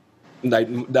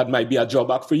might be a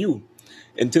drawback for you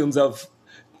in terms of,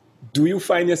 do you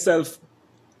find yourself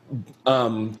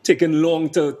taking long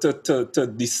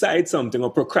to decide something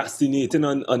or procrastinating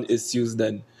on issues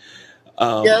then?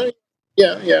 Yeah.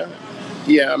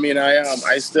 I mean,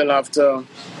 I still have to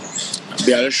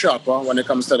be a little sharper when it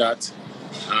comes to that.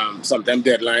 Sometimes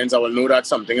deadlines, I will know that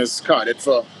something is carded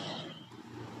for,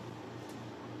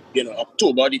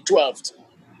 October the 12th.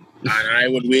 And I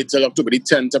would wait till October the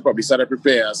 10th to probably start to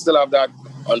prepare. I still have that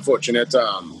unfortunate,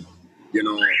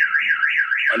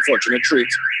 unfortunate trait.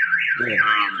 Yeah.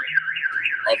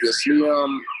 Obviously,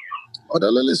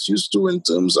 other little issues too in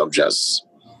terms of just,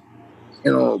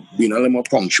 being a little more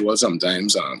punctual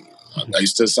sometimes. I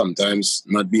used to sometimes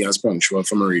not be as punctual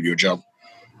from a radio job.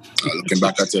 Looking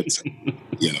back at it,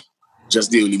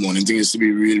 just the early morning thing used to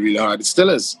be really, really hard. It still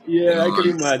is. Yeah, I can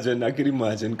imagine.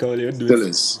 Cause you're doing still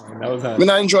is. That was hard. I mean,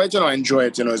 I enjoy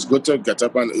it. It's good to get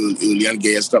up and early and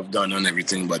get your stuff done and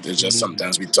everything, but it's just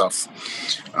sometimes be tough.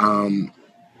 I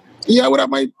would have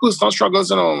my personal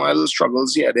struggles, my little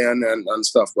struggles here, there, and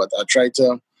stuff, but I try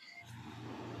to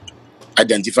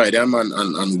identify them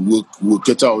and work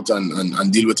it out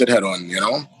and deal with it head on,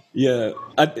 Yeah,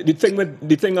 the thing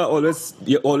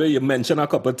you mention a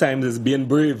couple of times is being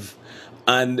brave.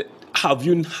 And have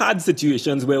you had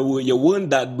situations where you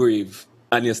weren't that brave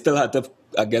and you still had to,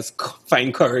 I guess,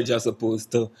 find courage, I suppose,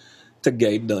 to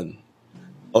get it done,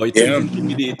 or it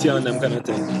intimidate you and them kind of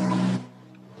thing?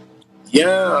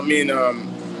 Yeah, I mean,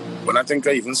 when I think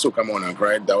I even Soca Monarch,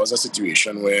 right, that was a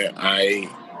situation where I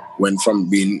went from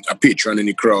being a patron in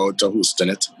the crowd to hosting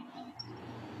it.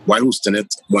 While hosting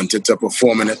it, wanted to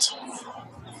perform in it.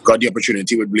 Got the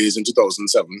opportunity with Blaze in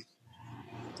 2007.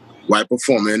 While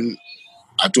performing,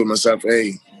 I told myself,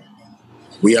 hey,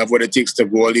 we have what it takes to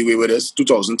go all the way with this.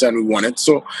 2010, we won it.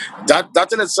 So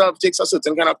that in itself takes a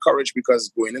certain kind of courage, because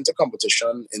going into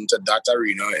competition, into that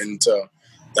arena, into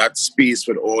that space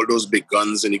with all those big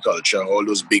guns in the culture, all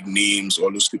those big names,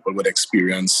 all those people with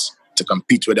experience, to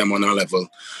compete with them on a level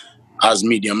as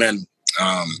media men,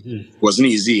 wasn't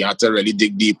easy. I had to really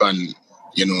dig deep, and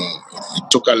it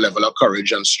took a level of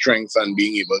courage and strength and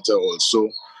being able to also,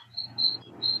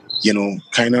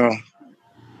 kind of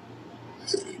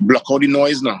block out the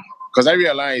noise now. Because I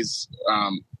realized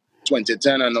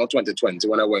 2010 and now 2020,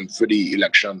 when I went for the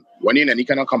election, when you're in any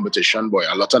kind of competition, boy,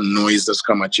 a lot of noise just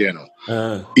come at you,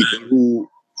 People who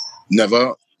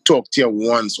never talked to you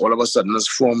once, all of a sudden just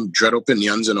form dread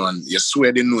opinions, and you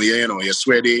swear they know you, you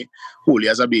swear they hold you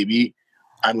as a baby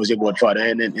and was your godfather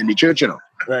in the church,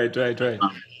 Right.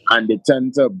 and they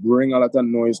tend to bring a lot of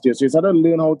noise to you. So you have to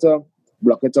learn how to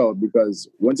block it out, because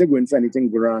once you go in for anything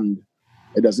grand,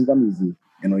 it doesn't come easy.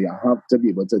 You have to be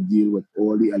able to deal with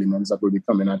all the elements that will be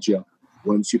coming at you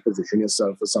once you position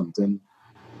yourself for something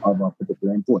of a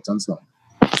particular importance now.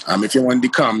 If you want the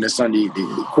calmness and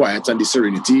the quiet and the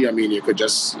serenity, I mean, you could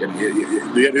just you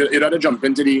have to jump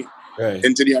into the Right.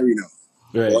 arena.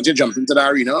 Right. Once you jump into the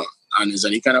arena and there's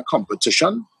any kind of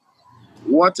competition,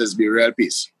 what is the real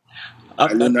peace?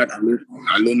 I learned that.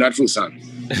 I learned that firsthand.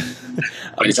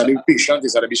 And it's got to be patient.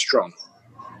 It's got to be strong.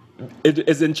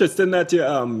 It's interesting that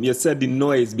you said the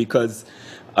noise, because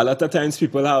a lot of times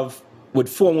people would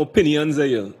form opinions of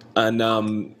you,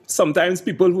 and sometimes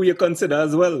people who you consider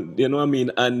as well, you know what I mean,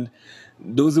 and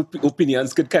those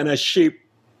opinions could kind of shape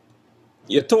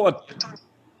your thought.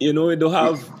 It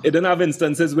don't have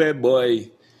instances where, boy,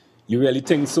 you really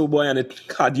think so, boy, and it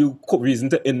had you reason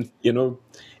to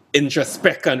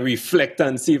introspect and reflect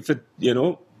and see if it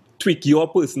tweak your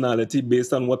personality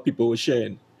based on what people were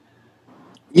sharing.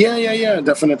 Yeah,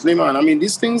 definitely, man. I mean,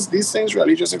 these things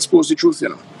really just expose the truth.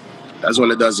 That's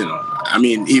all it does. I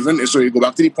mean, even so, you go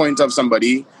back to the point of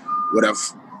somebody would have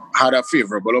had a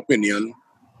favorable opinion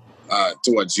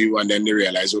towards you, and then they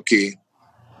realize, okay,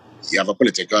 you have a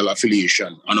political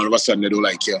affiliation, and all of a sudden they don't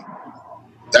like you.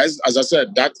 That's, as I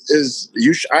said, that is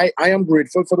I am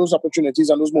grateful for those opportunities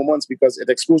and those moments, because it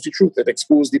exposed the truth. It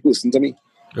exposed the person to me.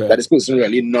 Right. That this person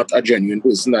really not a genuine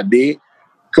person. That they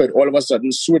could all of a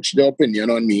sudden switch their opinion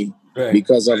on me, right,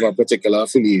 because of a particular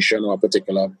affiliation or a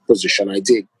particular position I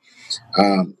take.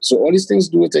 So all these things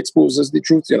do, it exposes the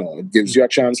truth. It gives you a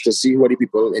chance to see who are the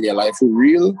people in your life who are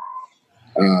real.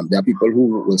 There are people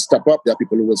who will step up. There are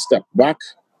people who will step back.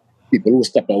 People who will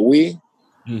step away.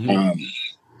 Mm-hmm.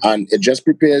 And it just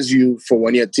prepares you for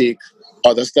when you take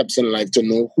other steps in life to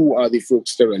know who are the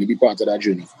folks to really be part of that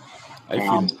journey.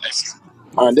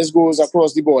 And this goes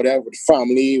across the border with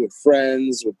family, with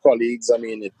friends, with colleagues. I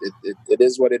mean, it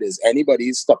is what it is.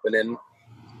 Anybody's stepping in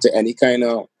to any kind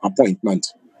of appointment.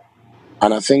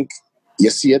 And I think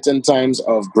you see it in times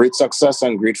of great success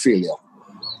and great failure.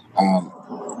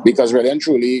 Because really and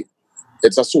truly,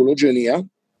 it's a solo journey. Yeah?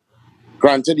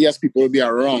 Granted, yes, people will be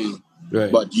around,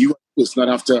 right, but you does not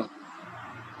have to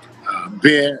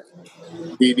bear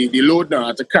the load now,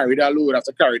 have to carry that load, have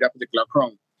to carry that particular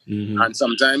crown. Mm-hmm. And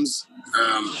sometimes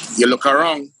you look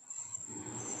around,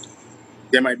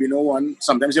 there might be no one.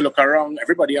 Sometimes you look around,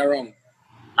 everybody around.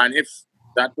 And if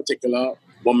that particular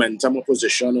momentum or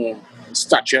position or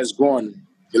stature is gone,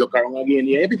 you look around again.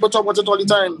 Yeah, people talk about it all the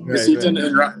time. Right, you see it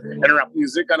in rap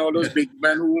music, and all those big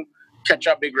men who catch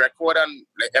a big record, and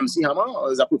like MC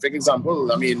Hammer is a perfect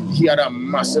example. I mean, he had a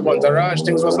massive entourage,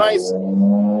 things was nice.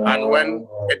 And when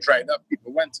it dried up,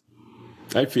 people went.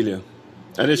 I feel you.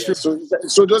 And it's true.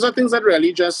 So those are things that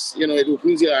really just, it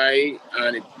opens your eye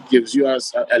and it gives you an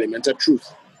element of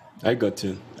truth. I got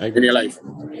you. In your life.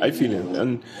 I feel it.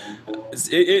 And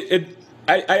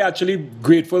I actually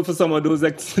grateful for some of those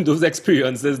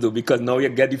experiences, though, because now you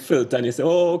get the filter and you say,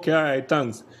 oh, okay, all right,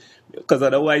 thanks. Because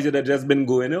otherwise you'd have just been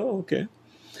going, oh, okay.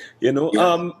 Yeah.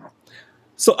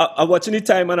 So I'm watching the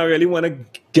time, and I really want to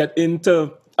get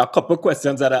into a couple of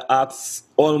questions that I ask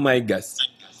all my guests.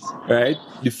 Right?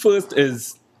 The first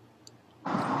is,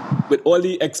 with all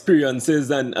the experiences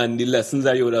and the lessons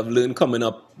that you would have learned coming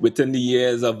up within the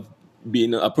years of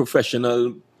being a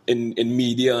professional in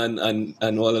media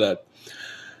and all of that,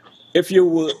 if you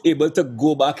were able to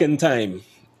go back in time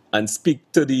and speak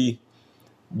to the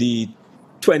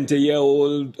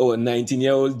 20-year-old or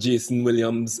 19-year-old Jason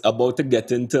Williams about to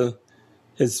get into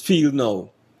his field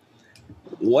now,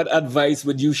 what advice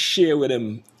would you share with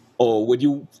him, or would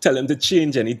you tell him to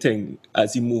change anything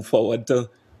as he move forward to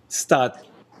start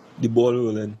the ball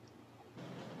rolling?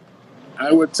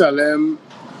 I would tell him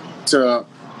to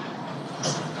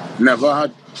never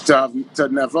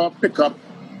pick up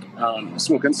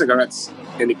smoking cigarettes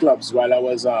in the clubs while I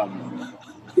was that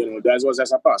was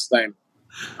just a pastime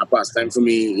for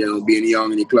me, being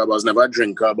young in the club. I was never a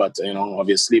drinker, but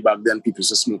obviously back then people used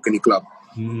to smoke in the club.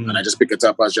 And I just pick it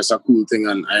up as just a cool thing,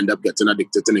 and I end up getting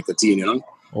addicted to nicotine,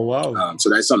 Oh, wow. So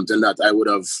that's something that I would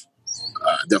have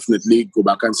definitely go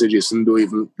back and say, Jason, don't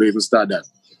even start that.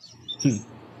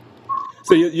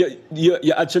 So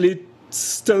you actually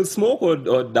still smoke, or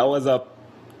that was a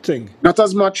thing? Not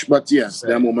as much, but yes,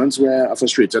 there are moments where I'm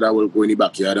frustrated. I will go in the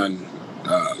backyard and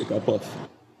take a puff.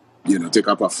 Take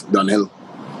a puff downhill.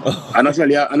 I'm not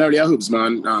really a hoops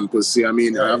man, per se. I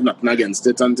mean, I have nothing against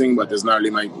it and thing, but it's not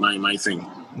really my thing.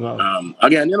 Wow.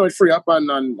 Again, it free up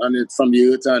and it's from the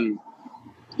youth, and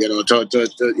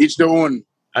to each their own.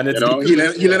 And it's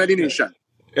healing the nation.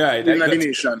 Right, I even at the got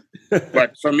nation.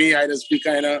 But for me, I just be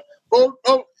kind of,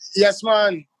 oh, yes,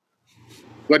 man.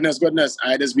 Goodness.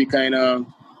 I just be kind of,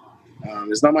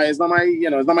 it's not my, it's not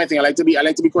my thing. I like to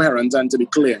be coherent and to be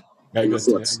clear I in my got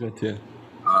you. I thoughts. got you.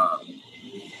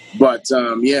 But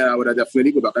yeah, I would have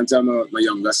definitely go back and tell my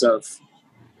younger self,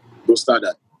 don't start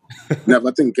that.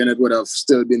 Never thinking it would have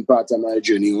still been part of my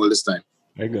journey all this time.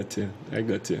 I got you. I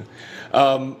got you.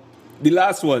 Um, the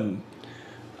last one,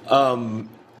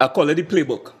 I call it the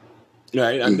playbook,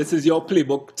 right? And this is your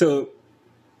playbook to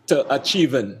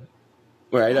achieving,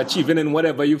 right? Achieving in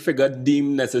whatever you figure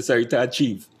deemed necessary to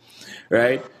achieve,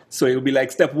 right? So it'll be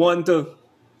like step 1 to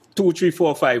 2, 3,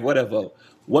 4, 5, whatever.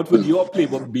 What would your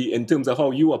playbook be in terms of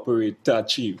how you operate to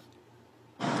achieve?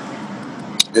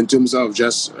 In terms of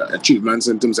just achievements,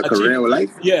 in terms of career Achieve, or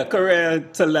life. yeah, career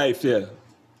to life, yeah.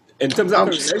 In terms of Um,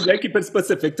 career, I keep it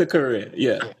specific to career,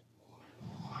 yeah.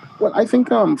 well, I think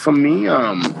for me,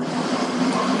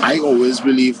 I always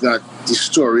believe that the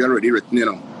story already written,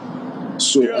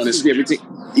 So Seriously. honestly,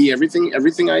 yeah,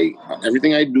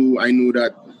 everything I do, I know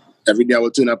that every day I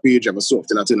will turn a page, every so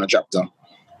often I turn a chapter.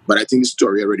 But I think the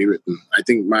story already written. I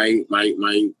think my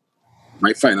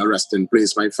final resting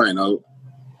place, my final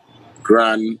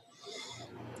grand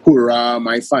hurrah,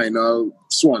 my final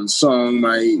swan song,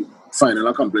 my final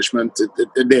accomplishment,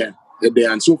 it there. It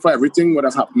there. And so far, everything would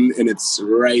have happened in its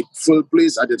rightful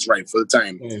place at its rightful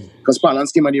time. Mm. Because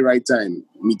Balance came at the right time.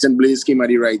 Meet and Blaze came at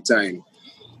the right time.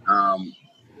 Um,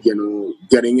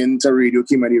 getting into radio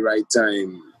came at the right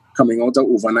time. Coming out of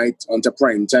overnight onto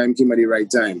prime time came at the right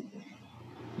time.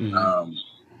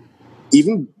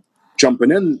 Even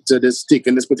jumping into this,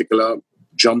 taking this particular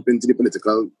jump into the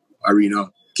political arena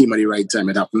came at the right time.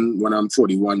 It happened when I'm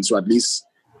 41. So at least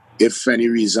if for any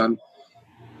reason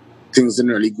things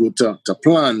didn't really go to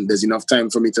plan, there's enough time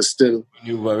for me to still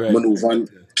You were right. maneuver and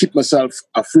keep myself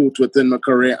afloat within my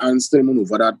career and still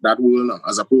maneuver that world now,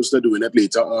 as opposed to doing it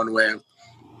later on where,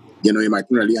 you mightn't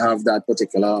really have that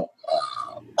particular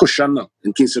cushion now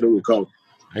in case it don't work out.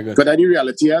 I got But you. in the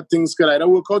reality, things could either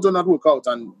work out or not work out,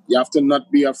 and you have to not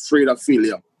be afraid of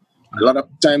failure. A lot of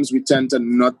times we tend to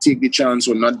not take the chance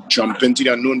or not jump into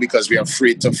the unknown because we're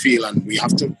afraid to fail, and we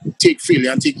have to take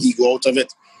failure and take ego out of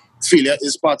it. Failure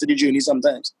is part of the journey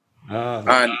sometimes. Ah,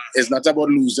 And it's not about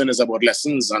losing, it's about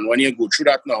lessons. And when you go through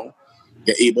that now,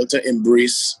 you're able to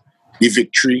embrace the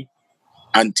victory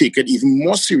and take it even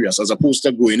more serious as opposed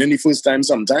to going in the first time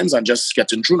sometimes and just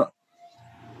getting through now.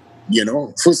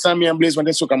 First time me and Blaze went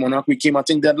to Soca Monarch, we came, I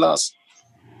think, dead last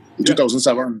in yeah.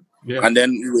 2007. Yeah. And then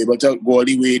we were able to go all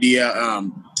the way there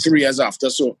 3 years after.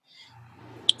 So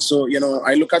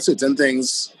I look at certain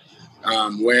things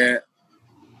where,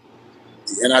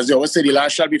 and as they always say, the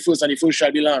last shall be first and the first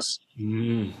shall be last.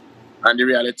 Mm. And the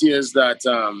reality is that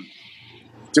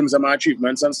in terms of my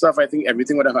achievements and stuff, I think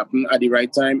everything would have happened at the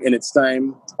right time, in its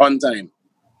time, on time.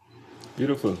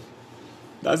 Beautiful.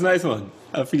 That's nice, man.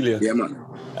 I feel you. Yeah, man.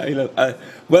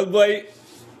 Well, boy,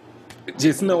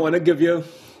 Jason, I want to give you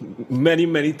many,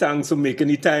 many thanks for making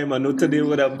the time. I know today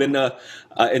would have been a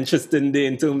interesting day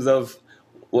in terms of,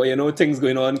 things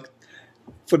going on,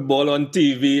 football on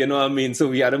TV, you know what I mean? So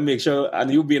we had to make sure,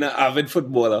 and you being an avid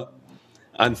footballer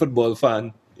and football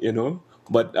fan.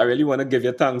 But I really want to give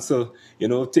you thanks for,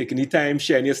 taking the time,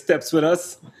 sharing your steps with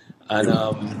us,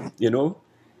 and,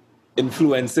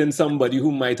 influencing somebody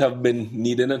who might have been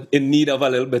in need of a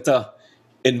little bit of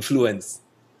influence.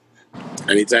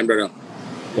 Anytime, brother.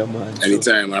 Yeah, man.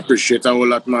 Anytime. I appreciate a whole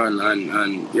lot, man. And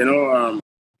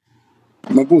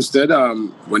I'm posted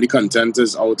when the content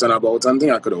is out and about and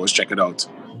thing, I could always check it out.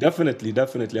 Definitely.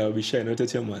 I'll be sharing it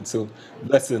with you, man. So,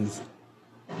 blessings.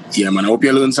 Yeah, man. I hope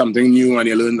you learned something new and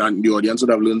and the audience would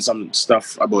have learned some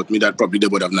stuff about me that probably they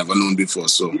would have never known before.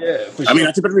 So, Yeah, for I mean, sure.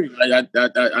 I keep it real. Like,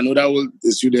 I know that whole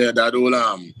issue there, that whole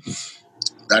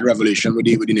that revelation with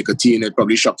the nicotine, it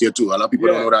probably shocked you too. A lot of people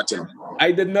don't know that.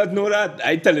 I did not know that.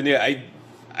 I telling you,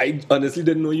 I honestly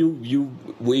didn't know you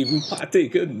were even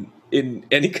partaking in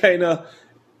any kind of.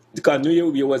 Because I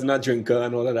knew you was not a drinker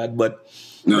and all of that, but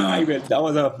that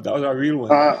was a real one.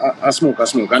 I smoke.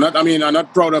 I'm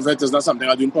not proud of it. It's not something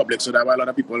I do in public, so that why a lot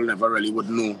of people never really would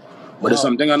know. But it's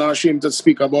something I'm not ashamed to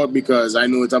speak about because I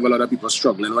know it have a lot of people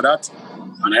struggling with that.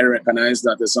 And I recognize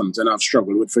that it's something I've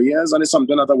struggled with for years and it's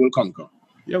something that I will conquer.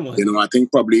 Yeah, man. I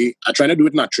think probably I try to do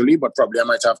it naturally, but probably I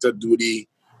might have to do the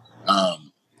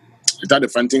there are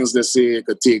different things they say it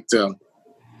could take to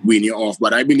wean you off.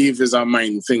 But I believe it's a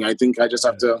mind thing. I think I just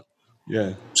have to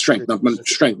strengthen up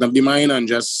the mind and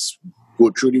just go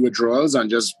through the withdrawals and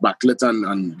just battle it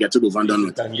and get it over and done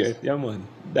with. Yeah, man.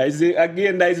 That is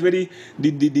where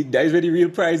the real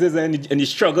prizes and the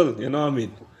struggle, you know what I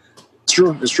mean? It's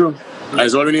true. It's true.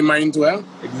 It's all in mind too, well.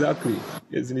 Exactly.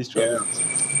 He's in his Yeah.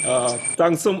 trouble.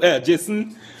 Thanks so much,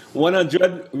 Jason.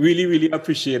 100. Really, really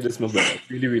appreciate this, my brother.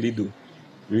 Really, really do.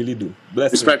 Really do.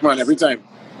 Bless me. Respect, man. Every time.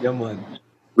 Yeah, man.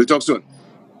 We'll talk soon.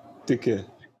 Take care.